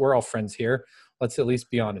 We're all friends here. Let's at least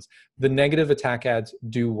be honest. The negative attack ads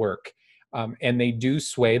do work. And they do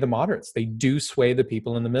sway the moderates. They do sway the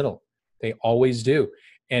people in the middle. They always do.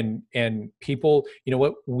 And people, you know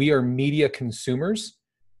what? We are media consumers,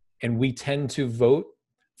 and we tend to vote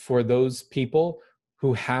for those people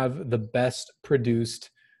who have the best produced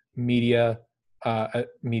media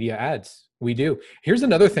ads. We do. Here's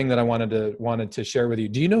another thing that I wanted to share with you.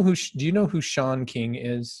 Do you know who Sean King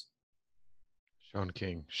is? Sean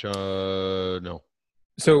King. No.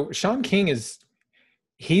 So Sean King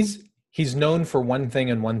he's known for one thing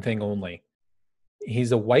and one thing only.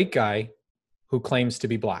 He's a white guy who claims to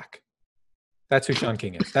be black. That's who Sean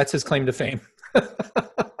King is. That's his claim to fame.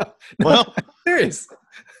 No, well, serious.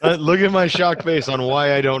 Look at my shocked face on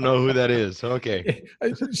why I don't know who that is. Okay.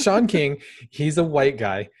 Sean King, he's a white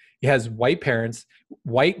guy. He has white parents,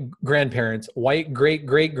 white grandparents, white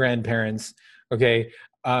great-great-grandparents, okay?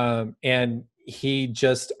 And he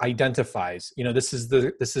just identifies, this is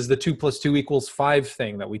the 2 + 2 = 5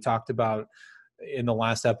 thing that we talked about in the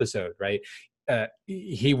last episode, right?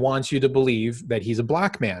 He wants you to believe that he's a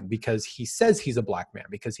black man because he says he's a black man,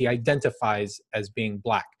 because he identifies as being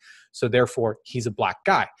black. So therefore, he's a black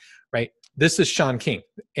guy, right? This is Sean King.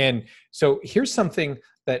 And so here's something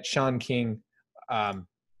that Sean King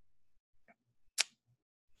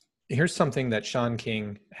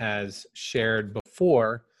has shared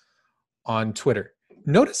before on Twitter.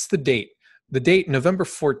 Notice the date. The date, November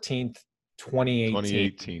 14th,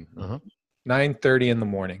 2018. 9:30 in the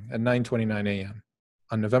morning at 9:29 a.m.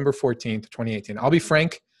 on November 14th, 2018. I'll be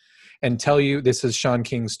frank and tell you, this is Sean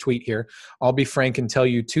King's tweet here. I'll be frank and tell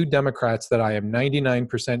you 2 Democrats that I am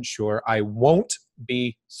 99% sure I won't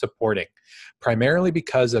be supporting, primarily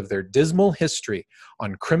because of their dismal history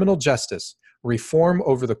on criminal justice reform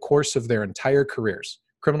over the course of their entire careers.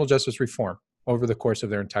 Criminal justice reform over the course of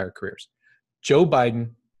their entire careers. Joe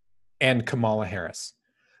Biden and Kamala Harris.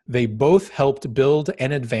 They both helped build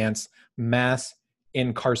and advance mass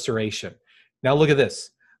incarceration. Now look at this.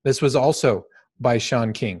 This was also by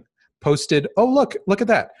Sean King. Posted, oh, look at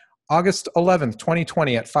that. August 11th,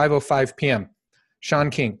 2020 at 5:05 p.m. Sean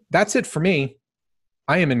King, that's it for me.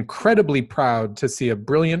 I am incredibly proud to see a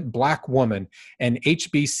brilliant black woman and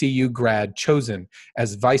HBCU grad chosen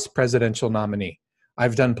as vice presidential nominee.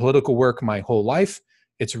 I've done political work my whole life.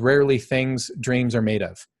 It's rarely things dreams are made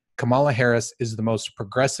of. Kamala Harris is the most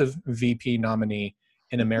progressive VP nominee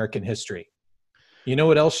in American history. You know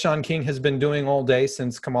what else Sean King has been doing all day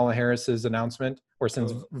since Kamala Harris's announcement, or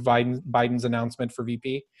since Biden's announcement for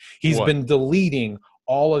VP? He's been deleting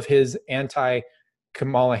all of his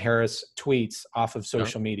anti-Kamala Harris tweets off of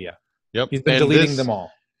social media. Yep. He's been deleting them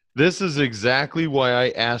all. This is exactly why I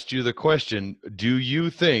asked you the question. Do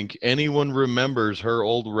you think anyone remembers her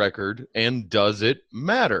old record, and does it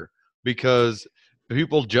matter? Because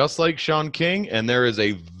people just like Sean King, and there is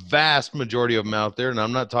a vast majority of them out there, and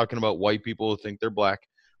I'm not talking about white people who think they're black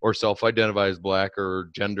or self-identify as black or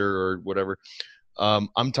gender or whatever.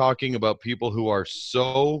 I'm talking about people who are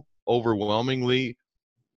so overwhelmingly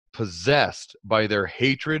possessed by their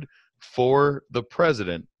hatred for the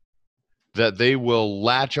president that they will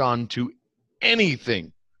latch on to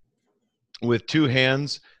anything with 2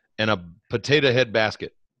 hands and a potato head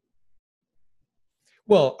basket.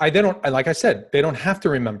 Well, like I said, they don't have to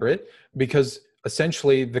remember it, because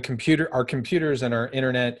essentially our computers and our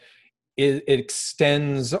internet, it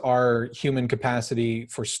extends our human capacity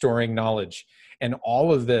for storing knowledge. And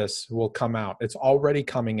all of this will come out. It's already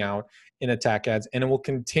coming out in attack ads, and it will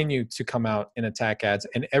continue to come out in attack ads.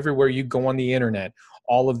 And everywhere you go on the internet,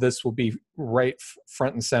 all of this will be right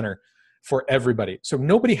front and center for everybody. So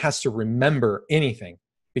nobody has to remember anything,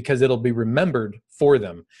 because it'll be remembered for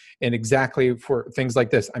them, and exactly for things like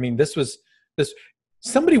this. I mean,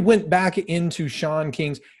 somebody went back into Sean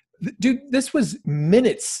King's, dude, this was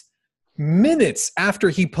minutes after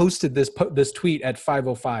he posted this tweet at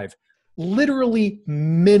 5:05, literally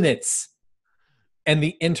minutes. And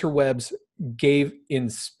the interwebs gave in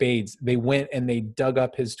spades. They went and they dug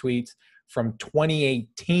up his tweets from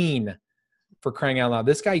 2018, for crying out loud.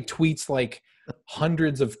 This guy tweets like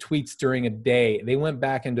hundreds of tweets during a day. They went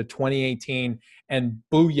back into 2018, and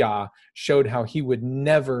booyah, showed how he would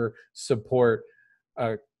never support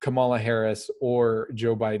Kamala Harris or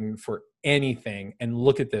Joe Biden for anything. And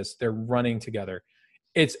look at this. They're running together.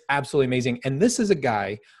 It's absolutely amazing. And this is a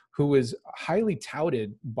guy who is highly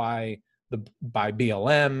touted by by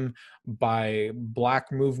BLM, by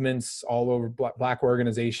Black movements all over, Black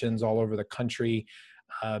organizations all over the country,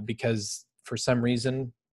 because for some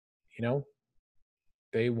reason,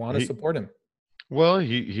 they want to support him. Well,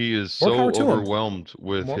 he is so overwhelmed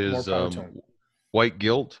with his white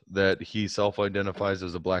guilt that he self-identifies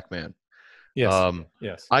as a Black man. Yes.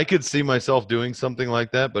 Yes. I could see myself doing something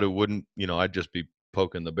like that, but it wouldn't, I'd just be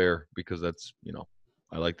poking the bear because that's,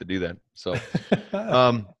 I like to do that. So,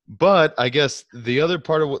 but I guess the other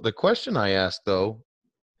part of what the question I asked though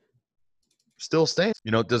still stands,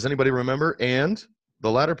 does anybody remember? And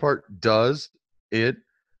the latter part, does it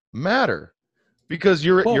matter? Because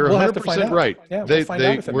you're 100% right. Yeah,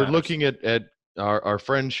 we're looking at our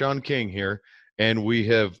friend Sean King here, and we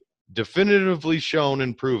have definitively shown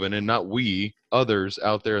and proven, and not we, others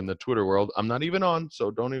out there in the Twitter world. I'm not even on,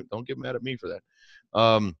 so don't get mad at me for that.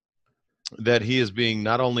 That he is being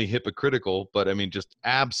not only hypocritical, but just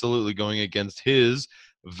absolutely going against his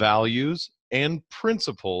values and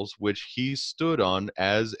principles, which he stood on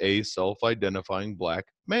as a self-identifying Black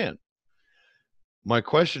man. My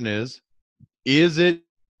question is it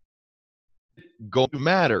going to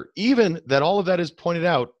matter, even that all of that is pointed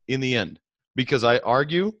out in the end? Because I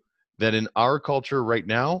argue that in our culture right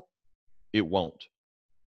now, it won't.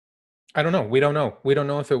 I don't know. We don't know. We don't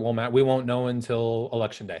know if it will matter. We won't know until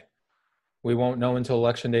Election Day. We won't know until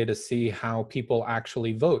Election Day to see how people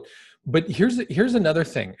actually vote. But here's another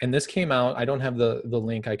thing, and this came out. I don't have the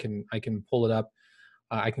link. I can pull it up.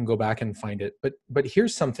 I can go back and find it. But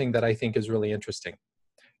here's something that I think is really interesting.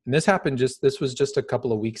 And this happened this was just a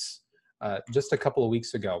couple of weeks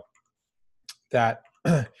ago, that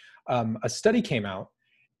a study came out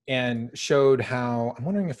and showed how, I'm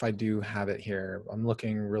wondering if I do have it here. I'm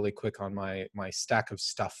looking really quick on my stack of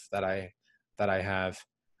stuff that I have.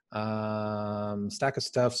 Stack of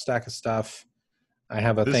stuff. I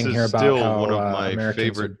have a thing here about how one of my Americans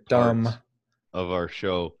favorite are dumb parts of our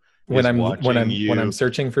show. When I'm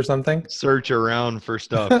searching for something, search around for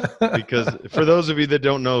stuff, because for those of you that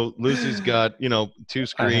don't know, Lucy's got 2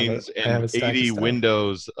 screens and 80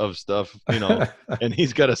 windows of stuff, and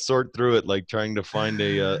he's got to sort through it like trying to find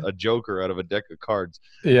a joker out of a deck of cards.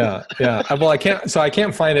 Yeah. Well, I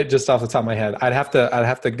can't find it just off the top of my head. I'd have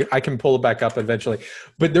to. I can pull it back up eventually.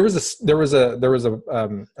 But there was a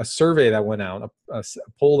survey that went out, a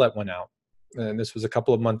poll that went out, and this was a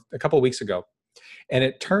couple of weeks ago. And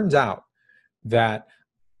it turns out that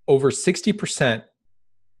over 60%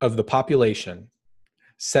 of the population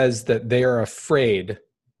says that they are afraid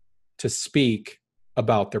to speak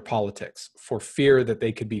about their politics for fear that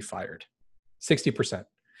they could be fired. 60%.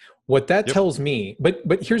 What that tells me, but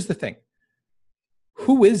here's the thing.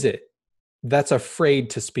 Who is it that's afraid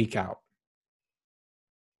to speak out?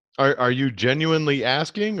 Are you genuinely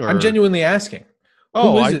asking? Or? I'm genuinely asking.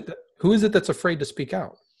 Who is it that's afraid to speak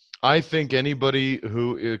out? I think anybody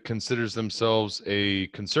who considers themselves a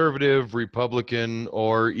conservative, Republican,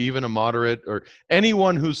 or even a moderate, or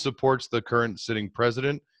anyone who supports the current sitting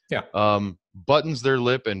president, buttons their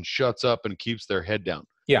lip and shuts up and keeps their head down.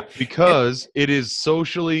 Yeah. Because it is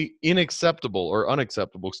socially unacceptable,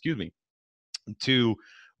 to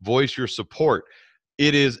voice your support.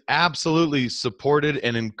 It is absolutely supported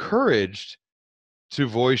and encouraged to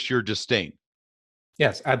voice your disdain.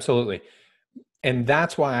 Yes, absolutely. And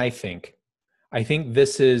that's why I think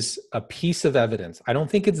this is a piece of evidence. I don't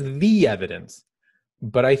think it's the evidence,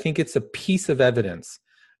 but I think it's a piece of evidence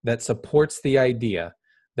that supports the idea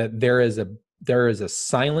that there is a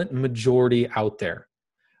silent majority out there,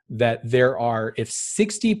 that there are, if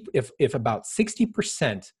about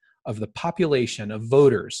 60% of the population of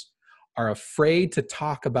voters are afraid to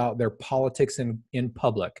talk about their politics in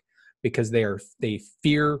public because they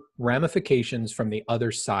fear ramifications from the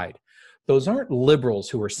other side. Those aren't liberals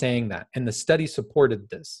who are saying that, and the study supported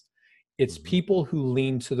this. It's people who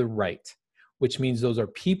lean to the right, which means those are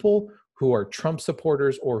people who are Trump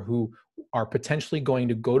supporters or who are potentially going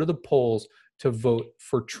to go to the polls to vote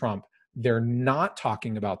for Trump. They're not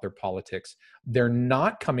talking about their politics. They're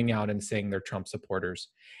not coming out and saying they're Trump supporters.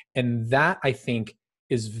 And that, I think,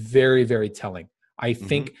 is very, very telling. I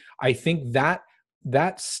think that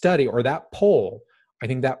study or that poll,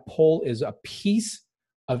 is a piece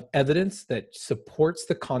of evidence that supports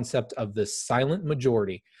the concept of the silent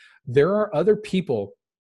majority. There are other people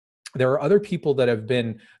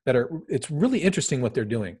it's really interesting what they're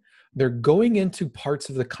doing. They're going into parts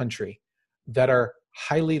of the country that are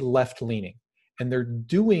highly left-leaning, and they're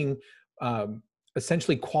doing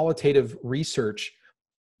essentially qualitative research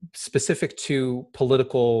specific to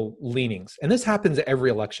political leanings. And this happens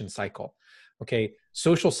every election cycle. Okay,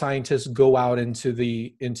 social scientists go out into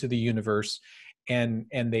the universe and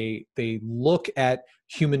they look at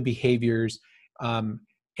human behaviors,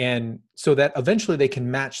 and so that eventually they can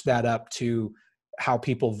match that up to how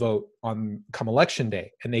people vote on come election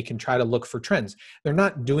day, and they can try to look for trends. They're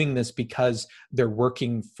not doing this because they're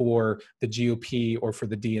working for the GOP or for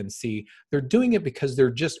the DNC. They're doing it because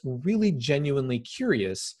they're just really genuinely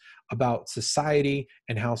curious about society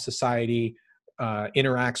and how society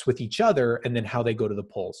interacts with each other, and then how they go to the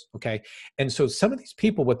polls. Okay. And so some of these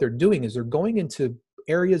people, what they're doing is they're going into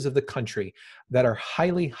areas of the country that are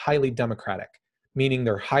highly, highly Democratic, meaning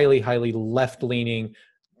they're highly, highly left-leaning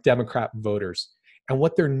Democrat voters. And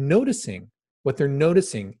what they're noticing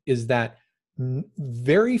is that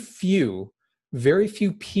very few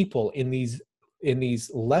people in these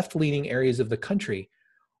left-leaning areas of the country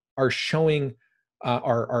are showing,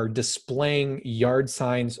 are displaying yard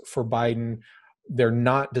signs for Biden. They're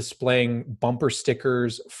not displaying bumper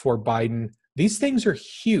stickers for Biden. These things are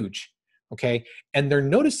huge, okay? And they're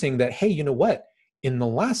noticing that, hey, you know what? In the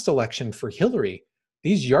last election for Hillary,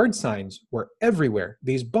 these yard signs were everywhere.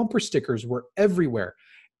 These bumper stickers were everywhere.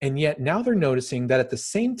 And yet now they're noticing that at the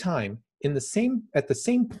same time, at the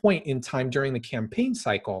same point in time during the campaign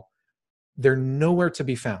cycle, they're nowhere to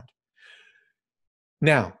be found.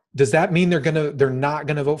 Now, does that mean they're not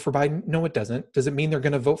gonna vote for Biden? No, it doesn't. Does it mean they're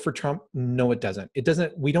gonna vote for Trump? No, it doesn't. It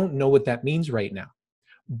doesn't. We don't know what that means right now,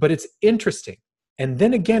 but it's interesting. And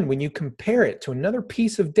then again, when you compare it to another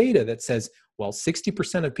piece of data that says, well,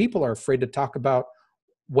 60% of people are afraid to talk about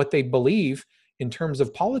what they believe in terms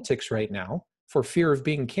of politics right now for fear of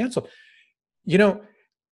being canceled. You know,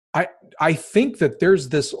 I think that there's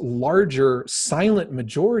this larger silent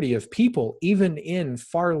majority of people, even in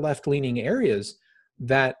far left-leaning areas,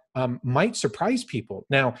 that might surprise people.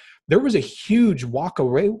 Now, there was a huge walk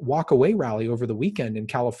away rally over the weekend in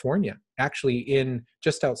California, actually in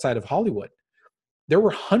just outside of Hollywood. There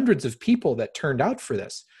were hundreds of people that turned out for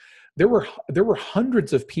this. There were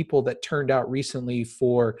hundreds of people that turned out recently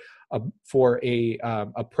for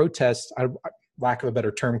a protest. Lack of a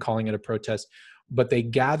better term, calling it a protest, but they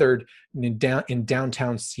gathered in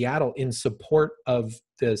downtown Seattle in support of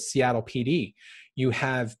the Seattle PD.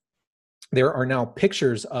 There are now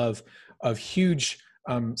pictures of huge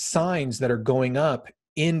signs that are going up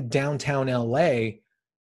in downtown LA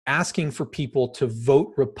asking for people to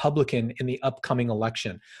vote Republican in the upcoming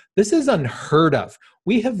election. This is unheard of.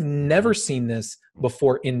 We have never seen this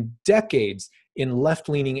before in decades in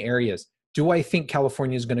left-leaning areas. Do I think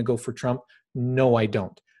California is going to go for Trump? No, I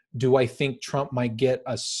don't. Do I think Trump might get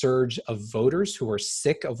a surge of voters who are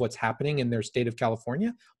sick of what's happening in their state of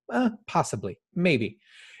California? Possibly, maybe.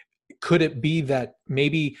 Could it be that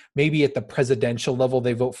maybe at the presidential level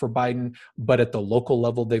they vote for Biden, but at the local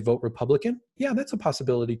level they vote Republican? Yeah, that's a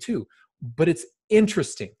possibility too. But it's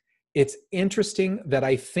interesting. It's interesting that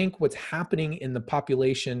I think what's happening in the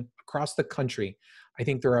population across the country, I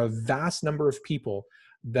think there are a vast number of people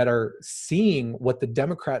that are seeing what the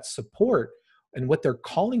Democrats support and what they're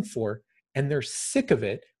calling for, and they're sick of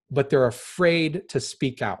it, but they're afraid to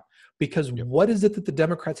speak out. Because what is it that the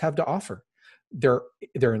Democrats have to offer? They're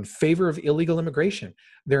in favor of illegal immigration.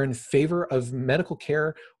 They're in favor of medical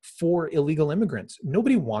care for illegal immigrants.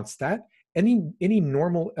 Nobody wants that. Any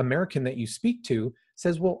normal American that you speak to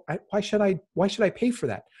says, well, why should I pay for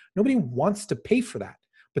that? Nobody wants to pay for that,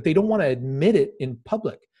 but they don't want to admit it in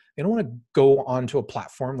public. They don't want to go onto a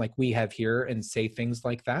platform like we have here and say things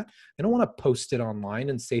like that. They don't want to post it online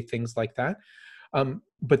and say things like that.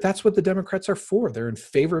 But that's what the Democrats are for. They're in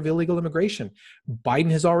favor of illegal immigration.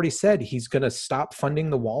 Biden has already said he's going to stop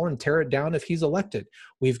funding the wall and tear it down if he's elected.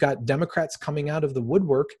 We've got Democrats coming out of the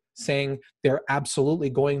woodwork saying they're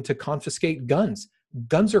absolutely going to confiscate guns.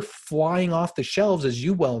 Guns are flying off the shelves, as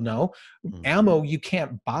you well know. Ammo you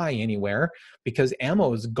can't buy anywhere because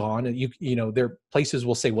ammo is gone. And you know, there places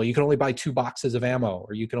will say, well, you can only buy 2 boxes of ammo,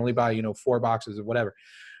 or you can only buy 4 boxes of whatever,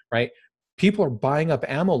 right? People are buying up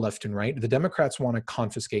ammo left and right. The Democrats want to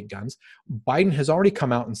confiscate guns. Biden has already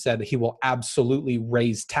come out and said that he will absolutely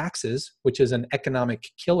raise taxes, which is an economic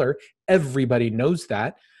killer. Everybody knows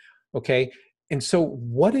that. Okay. And so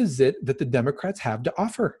what is it that the Democrats have to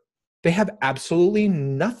offer? They have absolutely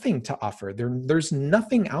nothing to offer. There's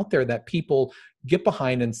nothing out there that people get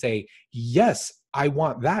behind and say, yes, I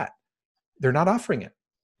want that. They're not offering it.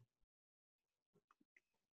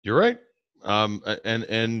 You're right.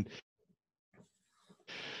 And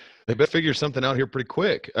they better figure something out here pretty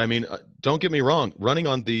quick. I mean, don't get me wrong. Running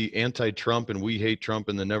on the anti-Trump and we hate Trump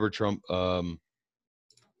and the never Trump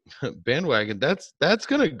bandwagon, that's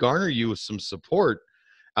going to garner you some support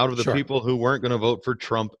out of the people who weren't going to vote for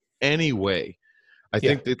Trump anyway. I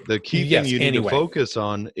think that the key thing you need to anyway. focus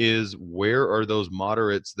on is where are those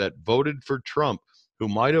moderates that voted for Trump who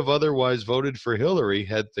might have otherwise voted for Hillary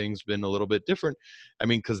had things been a little bit different. I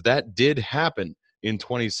mean, because that did happen in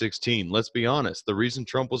 2016. Let's be honest. The reason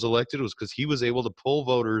Trump was elected was because he was able to pull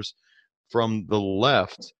voters from the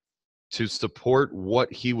left to support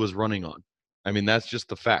what he was running on. I mean, that's just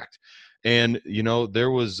the fact. And, you know,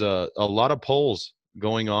 there was a lot of polls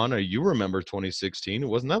going on. You remember 2016. It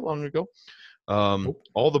wasn't that long ago.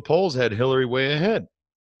 All the polls had Hillary way ahead.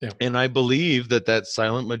 Yeah. And I believe that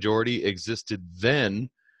silent majority existed then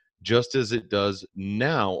just as it does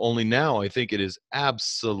now. Only now I think it is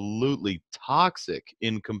absolutely toxic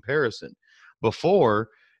in comparison. Before,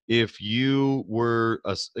 if you were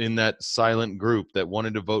in that silent group that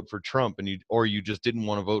wanted to vote for Trump and you just didn't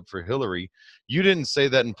want to vote for Hillary, you didn't say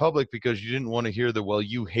that in public because you didn't want to hear the, well,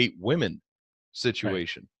 you hate women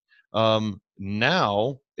situation. Right.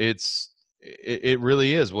 Now it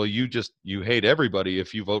really is, well, you hate everybody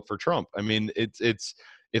if you vote for Trump. I mean, it's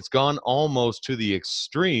gone almost to the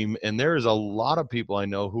extreme, and there's a lot of people I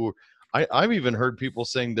know who I've even heard people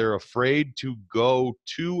saying they're afraid to go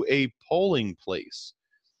to a polling place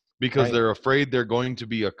because Right. they're afraid they're going to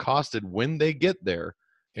be accosted when they get there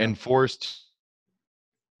and forced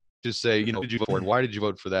to say, you know, did you vote for it? Why did you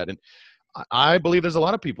vote for that? And I believe there's a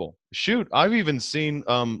lot of people. Shoot, I've even seen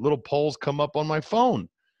little polls come up on my phone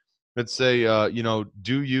that say, you know,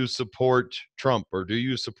 do you support Trump or do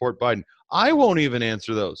you support Biden? I won't even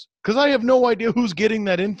answer those because I have no idea who's getting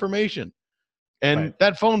that information. And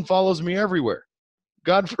that phone follows me everywhere.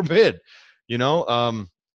 God forbid, you know,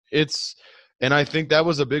 and I think that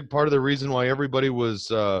was a big part of the reason why everybody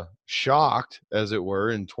was shocked, as it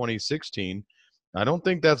were, in 2016. I don't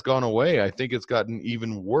think that's gone away. I think it's gotten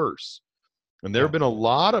even worse. And there have been a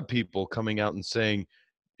lot of people coming out and saying,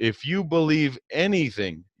 if you believe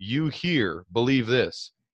anything you hear, believe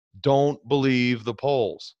this. Don't believe the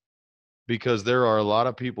polls, because there are a lot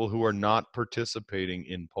of people who are not participating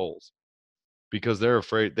in polls because they're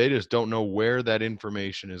afraid. They just don't know where that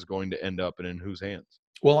information is going to end up and in whose hands.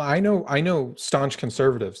 Well, I know staunch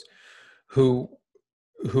conservatives who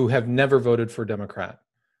have never voted for Democrat,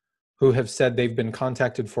 who have said they've been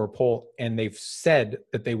contacted for a poll and they've said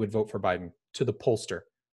that they would vote for Biden to the pollster.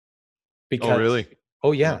 Because, oh, really?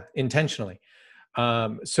 Oh, yeah, intentionally.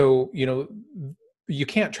 So, you know, you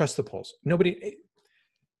can't trust the polls. Nobody,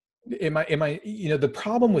 you know, the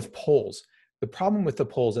problem with the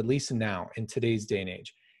polls, at least now in today's day and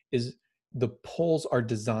age, is the polls are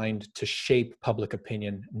designed to shape public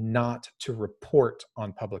opinion, not to report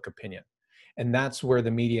on public opinion. And that's where the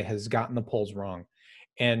media has gotten the polls wrong.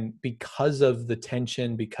 And because of the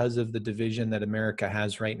tension, because of the division that America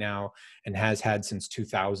has right now and has had since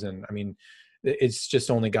 2000, I mean, it's just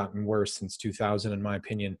only gotten worse since 2000, in my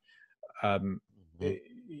opinion.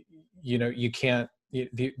 You know, you can't,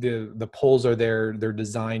 the polls are there. They're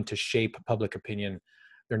designed to shape public opinion.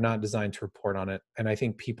 They're not designed to report on it. And I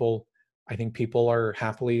think people are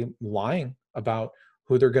happily lying about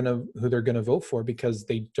who they're gonna vote for because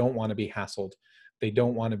they don't want to be hassled. They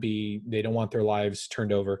don't want their lives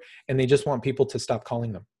turned over, and they just want people to stop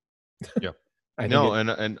calling them. Yeah. And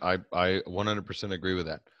I 100% agree with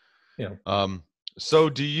that. Yeah. So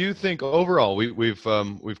do you think overall we've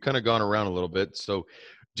kind of gone around a little bit. So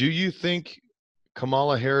do you think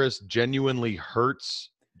Kamala Harris genuinely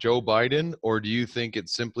hurts Joe Biden, or do you think it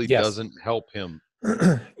simply doesn't help him?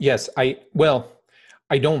 Yes. I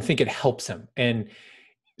don't think it helps him. And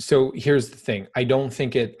so here's the thing. I don't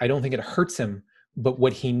think it hurts him, but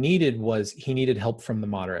what he needed help from the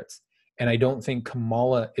moderates. And I don't think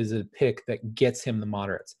Kamala is a pick that gets him the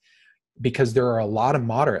moderates, because there are a lot of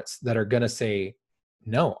moderates that are going to say,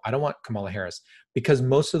 no, I don't want Kamala Harris, because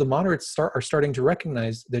most of the moderates are starting to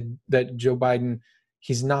recognize that Joe Biden,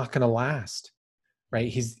 he's not going to last, right?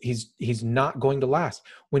 He's not going to last.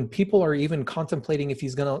 When people are even contemplating if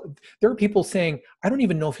he's going to, there are people saying, I don't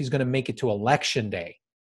even know if he's going to make it to election day.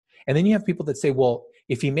 And then you have people that say, well,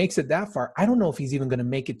 if he makes it that far, I don't know if he's even going to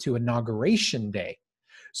make it to inauguration day.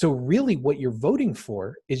 So really what you're voting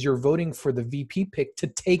for is you're voting for the VP pick to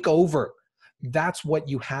take over. That's what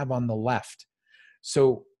you have on the left.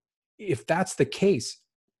 So if that's the case,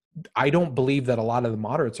 I don't believe that a lot of the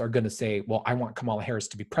moderates are going to say, well, I want Kamala Harris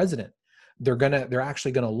to be president. They're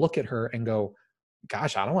actually going to look at her and go,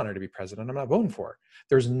 gosh, I don't want her to be president. I'm not voting for her.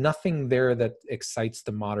 There's nothing there that excites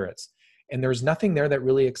the moderates. And there's nothing there that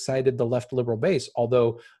really excited the left liberal base,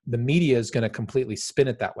 although the media is going to completely spin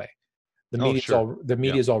it that way. The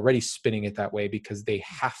media is already spinning it that way because they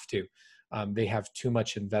have to. They have too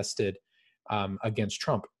much invested against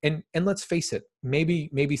Trump. And let's face it,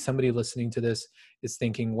 maybe somebody listening to this is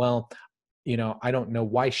thinking, well, I don't know,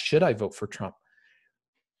 why should I vote for Trump?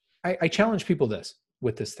 I challenge people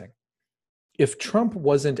with this thing. If Trump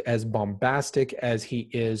wasn't as bombastic as he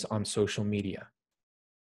is on social media,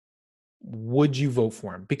 would you vote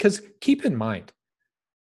for him? Because keep in mind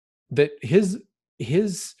that his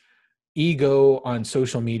ego on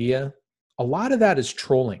social media, a lot of that is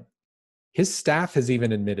trolling. His staff has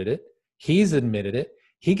even admitted it. He's admitted it.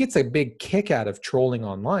 He gets a big kick out of trolling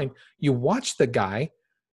online. You watch the guy,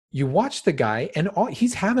 and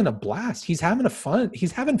he's having a blast. He's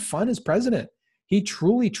having fun as president. He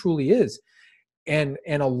truly, truly is. And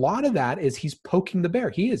a lot of that is he's poking the bear.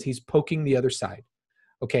 He's poking the other side.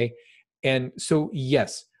 Okay. And so,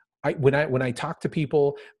 yes, when I talk to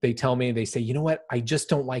people, they tell me, they say, you know what? I just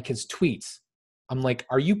don't like his tweets. I'm like,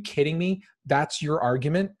 are you kidding me? That's your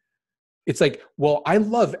argument? It's like, well, I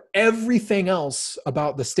love everything else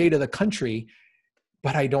about the state of the country,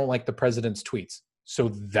 but I don't like the president's tweets. So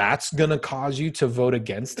that's going to cause you to vote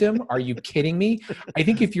against him? Are you kidding me? I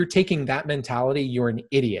think if you're taking that mentality, you're an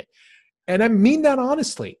idiot. And I mean that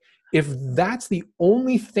honestly. If that's the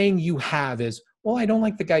only thing you have is, well, I don't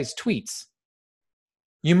like the guy's tweets,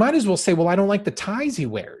 you might as well say, well, I don't like the ties he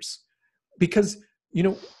wears. Because,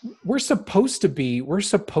 we're supposed to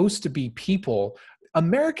be people.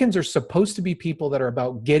 Americans are supposed to be people that are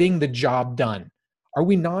about getting the job done. Are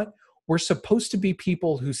we not? We're supposed to be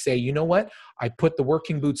people who say, you know what? I put the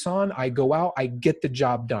working boots on, I go out, I get the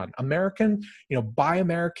job done. American, buy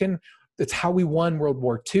American. That's how we won World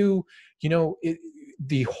War II.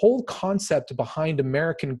 The whole concept behind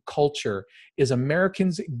American culture is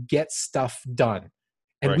Americans get stuff done.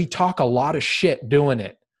 And we talk a lot of shit doing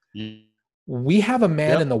it. We have a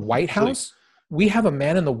man in the White House. We have a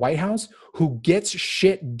man in the White House who gets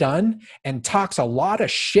shit done and talks a lot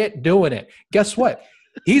of shit doing it. Guess what?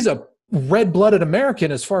 He's a red-blooded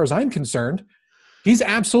American as far as I'm concerned. He's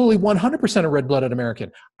absolutely 100% a red-blooded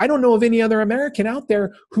American. I don't know of any other American out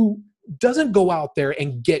there who doesn't go out there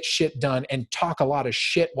and get shit done and talk a lot of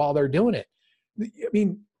shit while they're doing it. I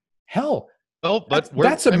mean, hell, well, but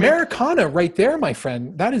that's Americana right there, my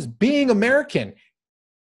friend. That is being American.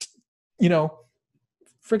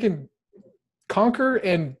 Freaking conquer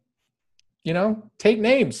and, take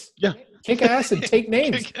names. Yeah. Kick ass and take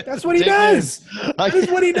names. That's what he does. That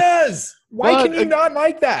is what he does. Why can you not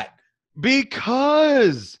like that?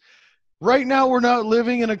 Because right now we're not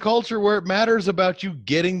living in a culture where it matters about you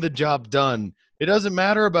getting the job done. It doesn't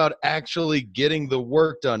matter about actually getting the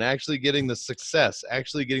work done, actually getting the success,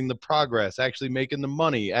 actually getting the progress, actually making the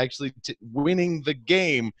money, actually winning the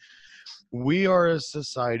game. We are a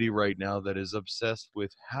society right now that is obsessed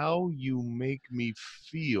with how you make me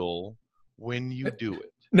feel when you do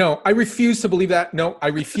it. No, I refuse to believe that. No, I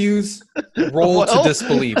refuse. Roll to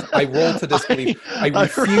disbelieve. I roll to disbelieve. I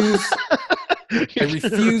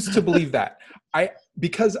refuse to believe that.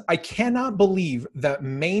 Because I cannot believe that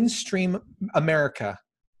mainstream America,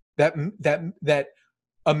 that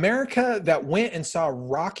America that went and saw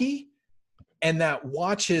Rocky and that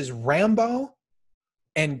watches Rambo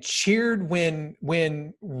and cheered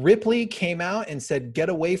when Ripley came out and said, "Get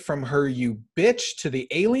away from her, you bitch," to the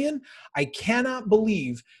alien. I cannot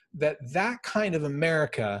believe that kind of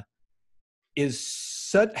America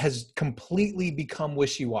has completely become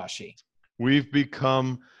wishy-washy.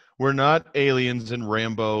 We're not aliens and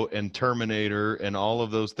Rambo and Terminator and all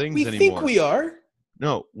of those things anymore. We think we are.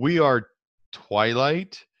 No, we are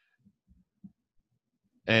Twilight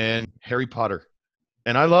and Harry Potter.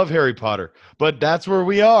 And I love Harry Potter, but that's where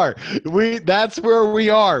we are. That's where we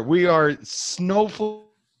are. We are snowflakes.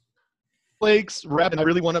 I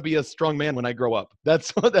really want to be a strong man when I grow up. That's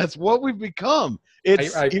what we've become.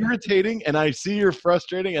 It's irritating, and I see you're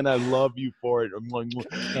frustrating, and I love you for it.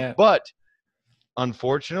 But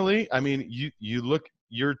unfortunately, I mean,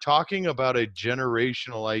 you're talking about a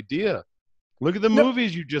generational idea. Look at the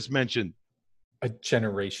movies you just mentioned. A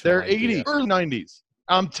generational. They're idea. 80s, early 90s.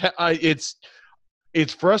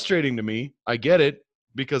 It's frustrating to me. I get it,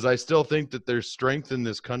 because I still think that there's strength in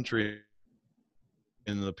this country,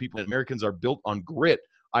 and the people, Americans, are built on grit.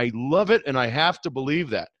 I love it, and I have to believe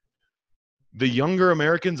that. The younger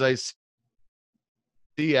Americans I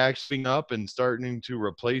see actually up and starting to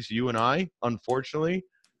replace you and I, unfortunately,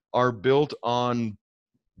 are built on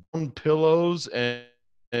pillows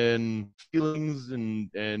and feelings,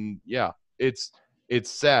 and yeah, it's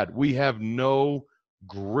sad. We have no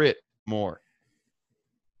grit more.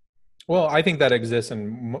 Well, I think that exists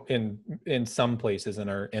in some places in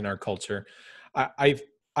our culture. I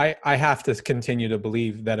have to continue to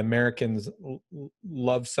believe that Americans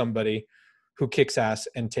love somebody who kicks ass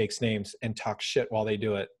and takes names and talks shit while they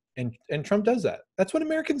do it. And Trump does that. That's what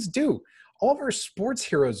Americans do. All of our sports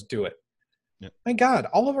heroes do it. Yeah. My God,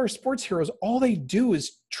 all of our sports heroes, all they do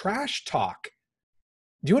is trash talk.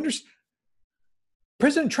 Do you understand?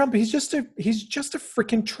 President Trump, he's just a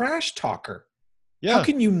freaking trash talker. Yeah. How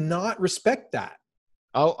can you not respect that?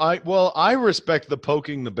 I respect the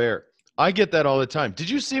poking the bear. I get that all the time. Did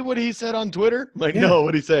you see what he said on Twitter? Like, Yeah. no,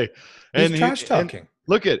 what'd he say? He's trash talking.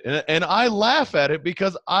 Look at, and I laugh at it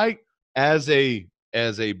because as a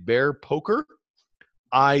bear poker,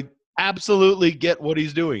 I absolutely get what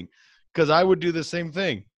he's doing, because I would do the same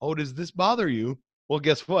thing. Oh, does this bother you? Well,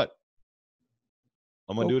 guess what?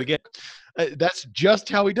 I'm going to do it again. That's just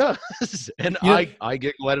how he does. And I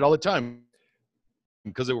get at it all the time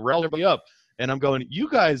because it riles everybody up. And I'm going, you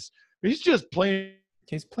guys, he's just playing.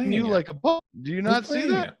 He's playing you like a ball. Do you not see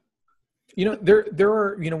that? You know, there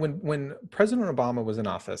are, you know, when President Obama was in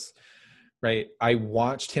office, right, I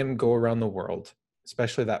watched him go around the world,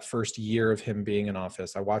 especially that first year of him being in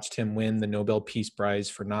office. I watched him win the Nobel Peace Prize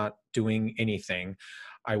for not doing anything.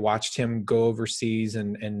 I watched him go overseas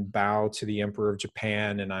and bow to the Emperor of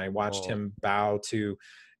Japan, and I watched him bow to,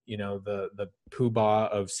 you know, the Poobah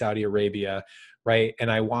of Saudi Arabia, right?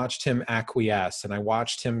 And I watched him acquiesce, and I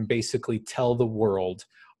watched him basically tell the world,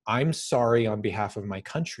 I'm sorry on behalf of my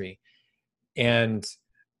country. And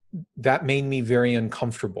that made me very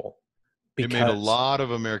uncomfortable. It made a lot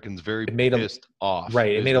of Americans very pissed off.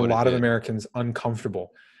 Right. It made a lot of Americans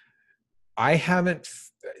uncomfortable. I haven't,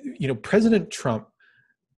 you know, President Trump,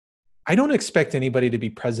 I don't expect anybody to be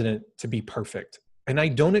president to be perfect. And I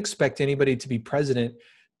don't expect anybody to be president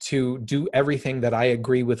to do everything that I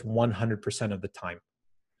agree with 100% of the time.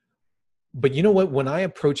 But you know what? When I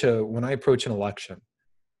approach an election,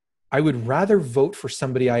 I would rather vote for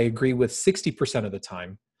somebody I agree with 60% of the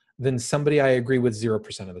time than somebody I agree with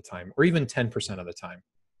 0% of the time, or even 10% of the time,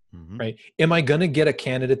 right? Am I going to get a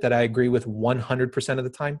candidate that I agree with 100% of the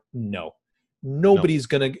time? No.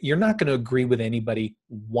 You're not going to agree with anybody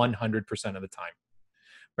 100% of the time,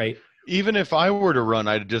 right? Even if I were to run,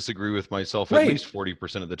 I'd disagree with myself at least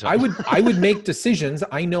 40% of the time. I would make decisions.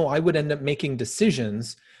 I know I would end up making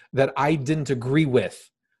decisions that I didn't agree with.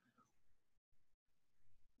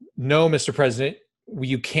 No, Mr. President,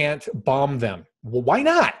 you can't bomb them. Well, why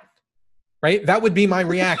not? Right? That would be my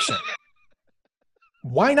reaction.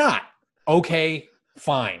 Why not? Okay,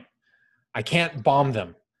 fine. I can't bomb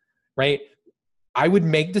them, right? I would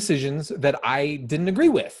make decisions that I didn't agree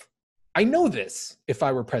with. I know this if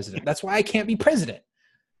I were president. That's why I can't be president.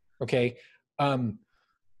 Okay. But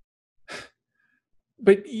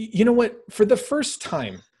you know what? For the first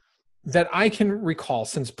time that I can recall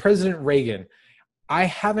since President Reagan,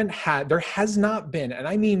 there has not been, and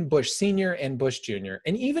I mean Bush Sr. and Bush Jr.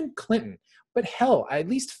 and even Clinton, but hell, I at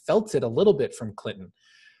least felt it a little bit from Clinton.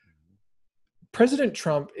 President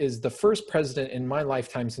Trump is the first president in my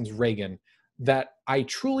lifetime since Reagan that I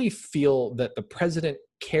truly feel that the president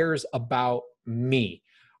cares about me.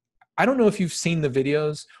 I don't know if you've seen the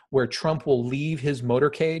videos where Trump will leave his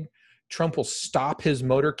motorcade. Trump will stop his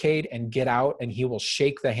motorcade and get out, and he will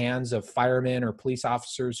shake the hands of firemen or police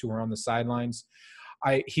officers who are on the sidelines.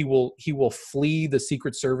 He will flee the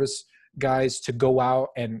Secret Service guys to go out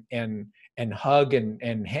and hug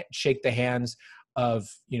and shake the hands of,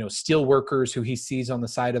 you know, steel workers who he sees on the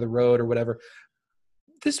side of the road or whatever.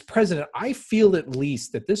 This president, I feel at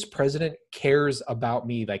least that this president cares about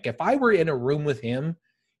me. Like if I were in a room with him,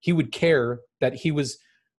 he would care that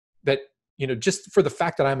you know, just for the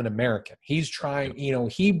fact that I'm an American. He's trying, you know,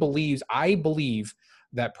 I believe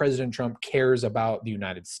that President Trump cares about the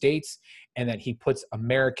United States and that he puts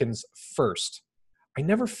Americans first. I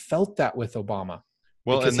never felt that with Obama.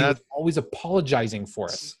 Well, because and he was always apologizing for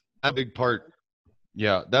us. A big part.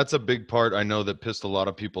 Yeah, that's a big part. I know that pissed a lot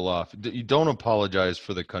of people off. You don't apologize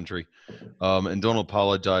for the country, and don't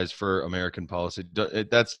apologize for American policy.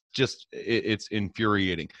 That's just, it's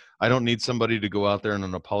infuriating. I don't need somebody to go out there on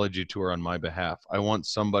an apology tour on my behalf. I want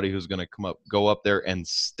somebody who's going to go up there and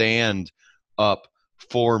stand up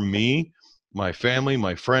for me, my family,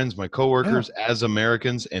 my friends, my coworkers, as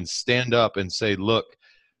Americans, and stand up and say, look,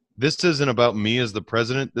 this isn't about me as the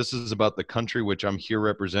president. This is about the country which I'm here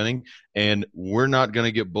representing, and we're not going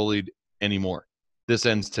to get bullied anymore. This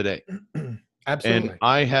ends today. Absolutely. And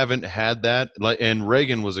I haven't had that. And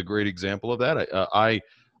Reagan was a great example of that. I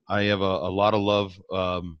have a lot of love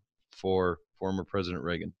for former President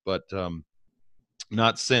Reagan, but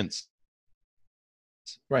not since.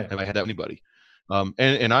 Right. Have I had that with anybody?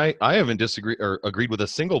 And I haven't disagreed or agreed with a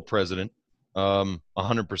single president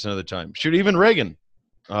 100% of the time. Shoot, even Reagan.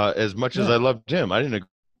 As much as I loved him, I didn't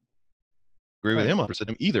agree with him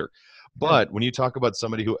 100% either. But when you talk about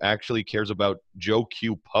somebody who actually cares about Joe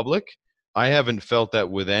Q public, I haven't felt that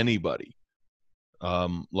with anybody.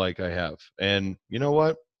 like I have. And you know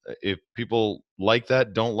what? If people like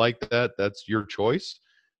that, don't like that, that's your choice.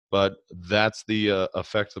 But that's the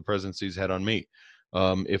effect the presidency's had on me.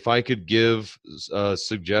 If I could give a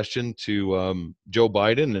suggestion to Joe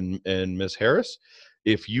Biden and Ms. Harris,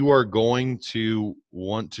 if you are going to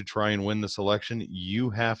want to try and win this election, you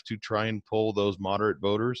have to try and pull those moderate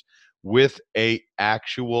voters with a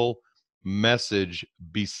actual message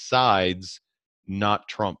besides not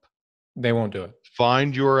Trump. They won't do it.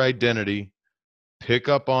 Find your identity, pick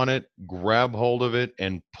up on it, grab hold of it,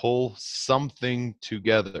 and pull something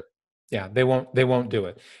together. Yeah, they won't do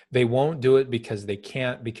it. They won't do it because they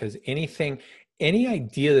can't, because any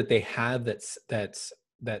idea that they have that's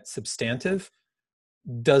substantive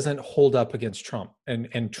doesn't hold up against Trump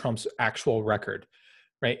and Trump's actual record,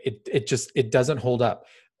 right? It doesn't hold up.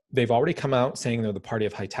 They've already come out saying they're the party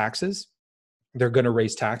of high taxes. They're going to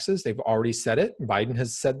raise taxes. They've already said it. Biden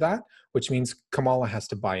has said that, which means Kamala has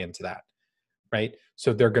to buy into that, right?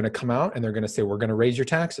 So they're going to come out and they're going to say, we're going to raise your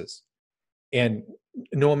taxes. And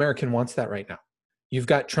no American wants that right now. You've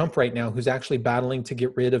got Trump right now who's actually battling to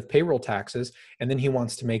get rid of payroll taxes. And then he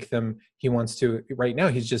wants to right now,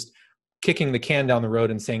 he's just kicking the can down the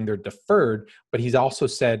road and saying they're deferred, but he's also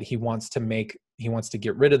said he wants to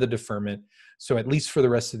get rid of the deferment. So at least for the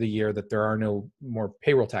rest of the year that there are no more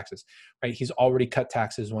payroll taxes, right? He's already cut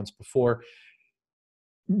taxes once before.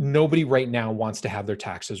 Nobody right now wants to have their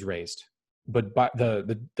taxes raised, but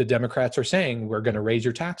the Democrats are saying we're going to raise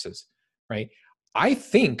your taxes, right? I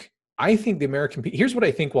think the American people, here's what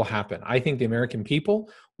I think will happen. I think the American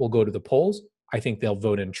people will go to the polls. I think they'll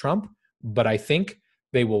vote in Trump, but I think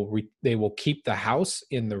they will keep the House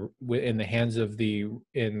in the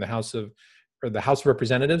House of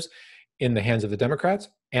Representatives in the hands of the Democrats,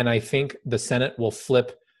 and I think the Senate will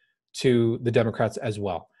flip to the Democrats as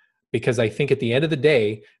well, because I think at the end of the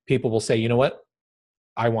day, people will say, you know what,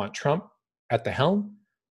 I want Trump at the helm,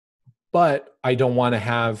 but I don't want to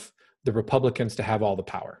have the Republicans to have all the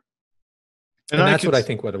power. And that's what I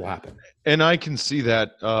think will happen. And I can see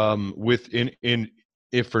that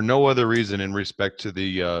if for no other reason, in respect to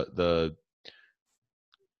the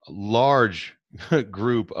large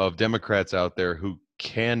group of Democrats out there who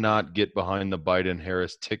cannot get behind the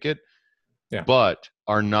Biden-Harris ticket, but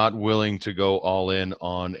are not willing to go all in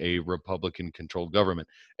on a Republican-controlled government.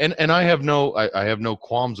 And I have no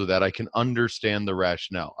qualms with that. I can understand the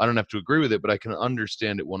rationale. I don't have to agree with it, but I can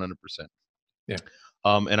understand it 100%. Yeah.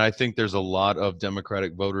 And I think there's a lot of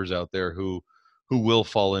Democratic voters out there who will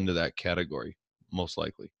fall into that category, most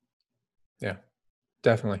likely. Yeah,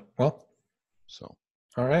 definitely. Well, so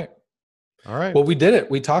all right. Well, we did it.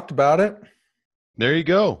 We talked about it. There you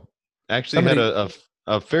go. Actually, had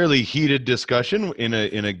a fairly heated discussion in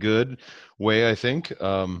a good way, I think.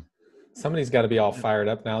 Somebody's got to be all fired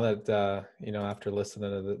up now that after listening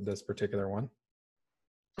to this particular one.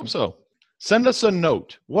 So, send us a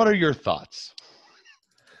note. What are your thoughts?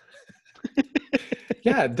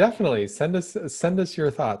 Yeah, definitely. Send us your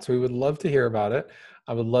thoughts. We would love to hear about it.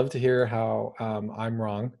 I would love to hear how I'm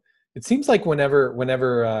wrong. It seems like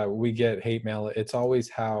whenever we get hate mail, it's always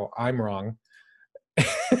how I'm wrong.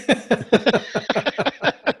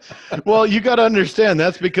 Well, you got to understand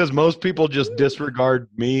that's because most people just disregard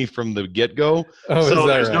me from the get-go. So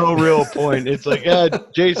there's right? No real point. It's like,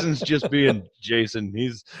 Jason's just being Jason.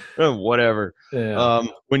 He's whatever. Yeah.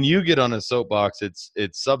 When you get on a soapbox, it's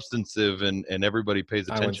substantive and everybody pays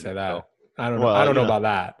attention. I wouldn't say that. I don't know. I don't know about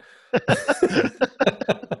that.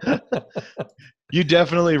 You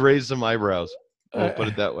definitely raised some eyebrows. We'll put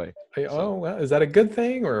it that way. Oh, well, is that a good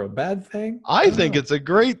thing or a bad thing? I think it's a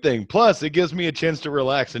great thing. Plus, it gives me a chance to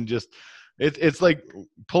relax and just it's like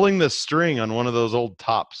pulling the string on one of those old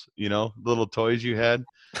tops, little toys you had.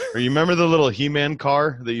 Or you remember the little He-Man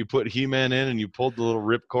car that you put He-Man in and you pulled the little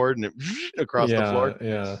rip cord and it across the floor?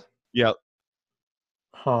 Yeah. Yeah.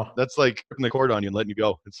 Huh. That's like putting the cord on you and letting you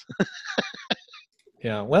go.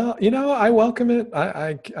 Yeah. Well, I welcome it.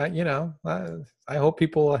 I hope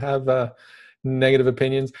people have negative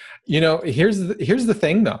opinions. Here's the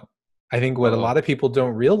thing though. I think what a lot of people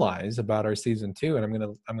don't realize about our season 2, and I'm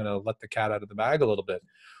gonna let the cat out of the bag a little bit.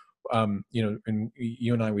 And you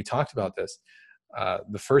and I, we talked about this.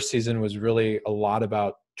 The first season was really a lot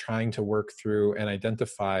about trying to work through and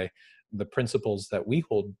identify the principles that we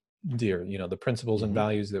hold dear, the principles and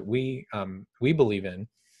values that we believe in,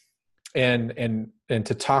 and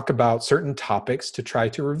to talk about certain topics to try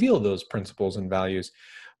to reveal those principles and values.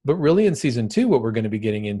 But really in season 2, what we're going to be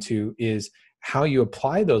getting into is how you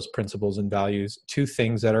apply those principles and values to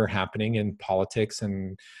things that are happening in politics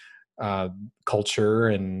and culture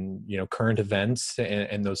and, current events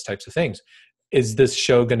and those types of things. is this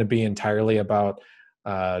show going to be entirely about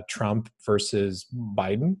Trump versus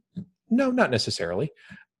Biden? No, not necessarily.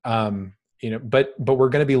 But we're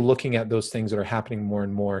going to be looking at those things that are happening more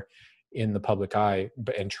and more in the public eye,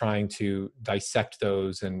 and trying to dissect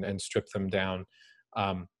those and strip them down.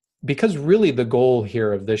 Because really the goal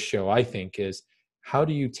here of this show, I think, is how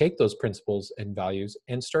do you take those principles and values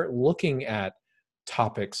and start looking at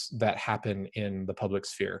topics that happen in the public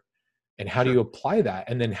sphere, and how do you apply that?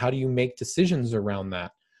 And then how do you make decisions around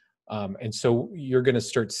that? And so you're going to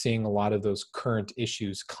start seeing a lot of those current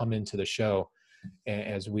issues come into the show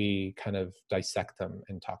as we kind of dissect them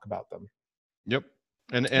and talk about them. Yep.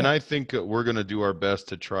 And I think we're going to do our best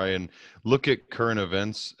to try and look at current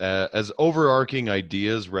events as overarching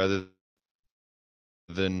ideas rather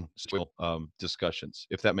than discussions,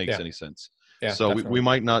 if that makes any sense. Yeah, so we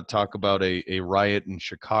might not talk about a riot in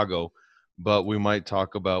Chicago, but we might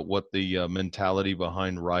talk about what the mentality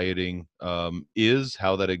behind rioting is,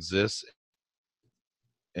 how that exists,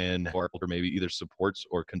 and or maybe either supports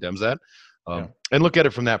or condemns that, and look at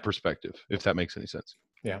it from that perspective, if that makes any sense.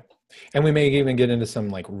 Yeah. And we may even get into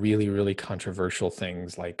some like really, really controversial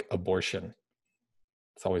things like abortion.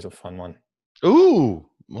 It's always a fun one. Ooh,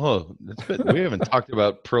 well, we haven't talked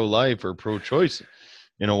about pro-life or pro-choice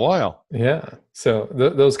in a while. Yeah. So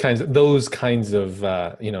those kinds of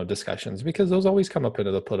discussions, because those always come up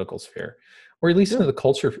into the political sphere, or at least in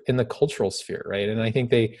the cultural sphere, right? And I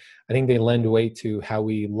think they lend weight to how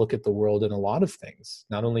we look at the world in a lot of things,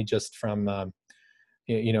 not only just from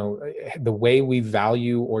the way we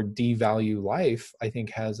value or devalue life, I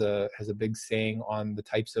think has a big saying on the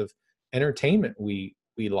types of entertainment we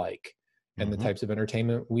like and the types of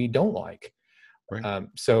entertainment we don't like. Right.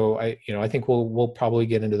 So I think we'll probably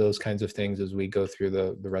get into those kinds of things as we go through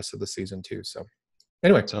the rest of the season too. So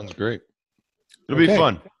anyway, sounds great. It'll be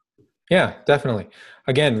fun. Yeah, definitely.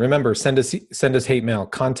 Again, remember, send us hate mail,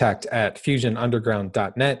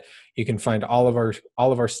 contact@fusionunderground.net. You can find all of our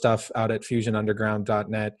stuff out at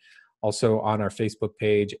fusionunderground.net. Also on our Facebook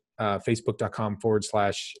page,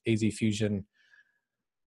 facebook.com/AZFusion.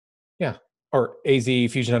 Yeah, or AZ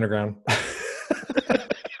Fusion Underground.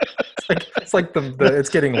 It's like it's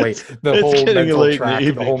getting late. The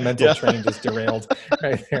whole mental train just derailed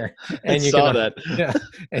right there. And you saw that. Yeah.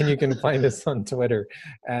 And you can find us on Twitter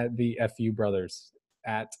at the FU Brothers,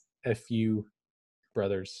 at FU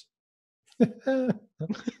Brothers.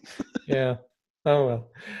 Yeah. Oh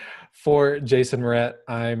well. For Jason Moret,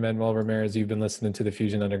 I'm Manuel Ramirez. You've been listening to the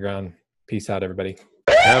Fusion Underground. Peace out, everybody.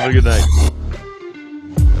 Have a good night.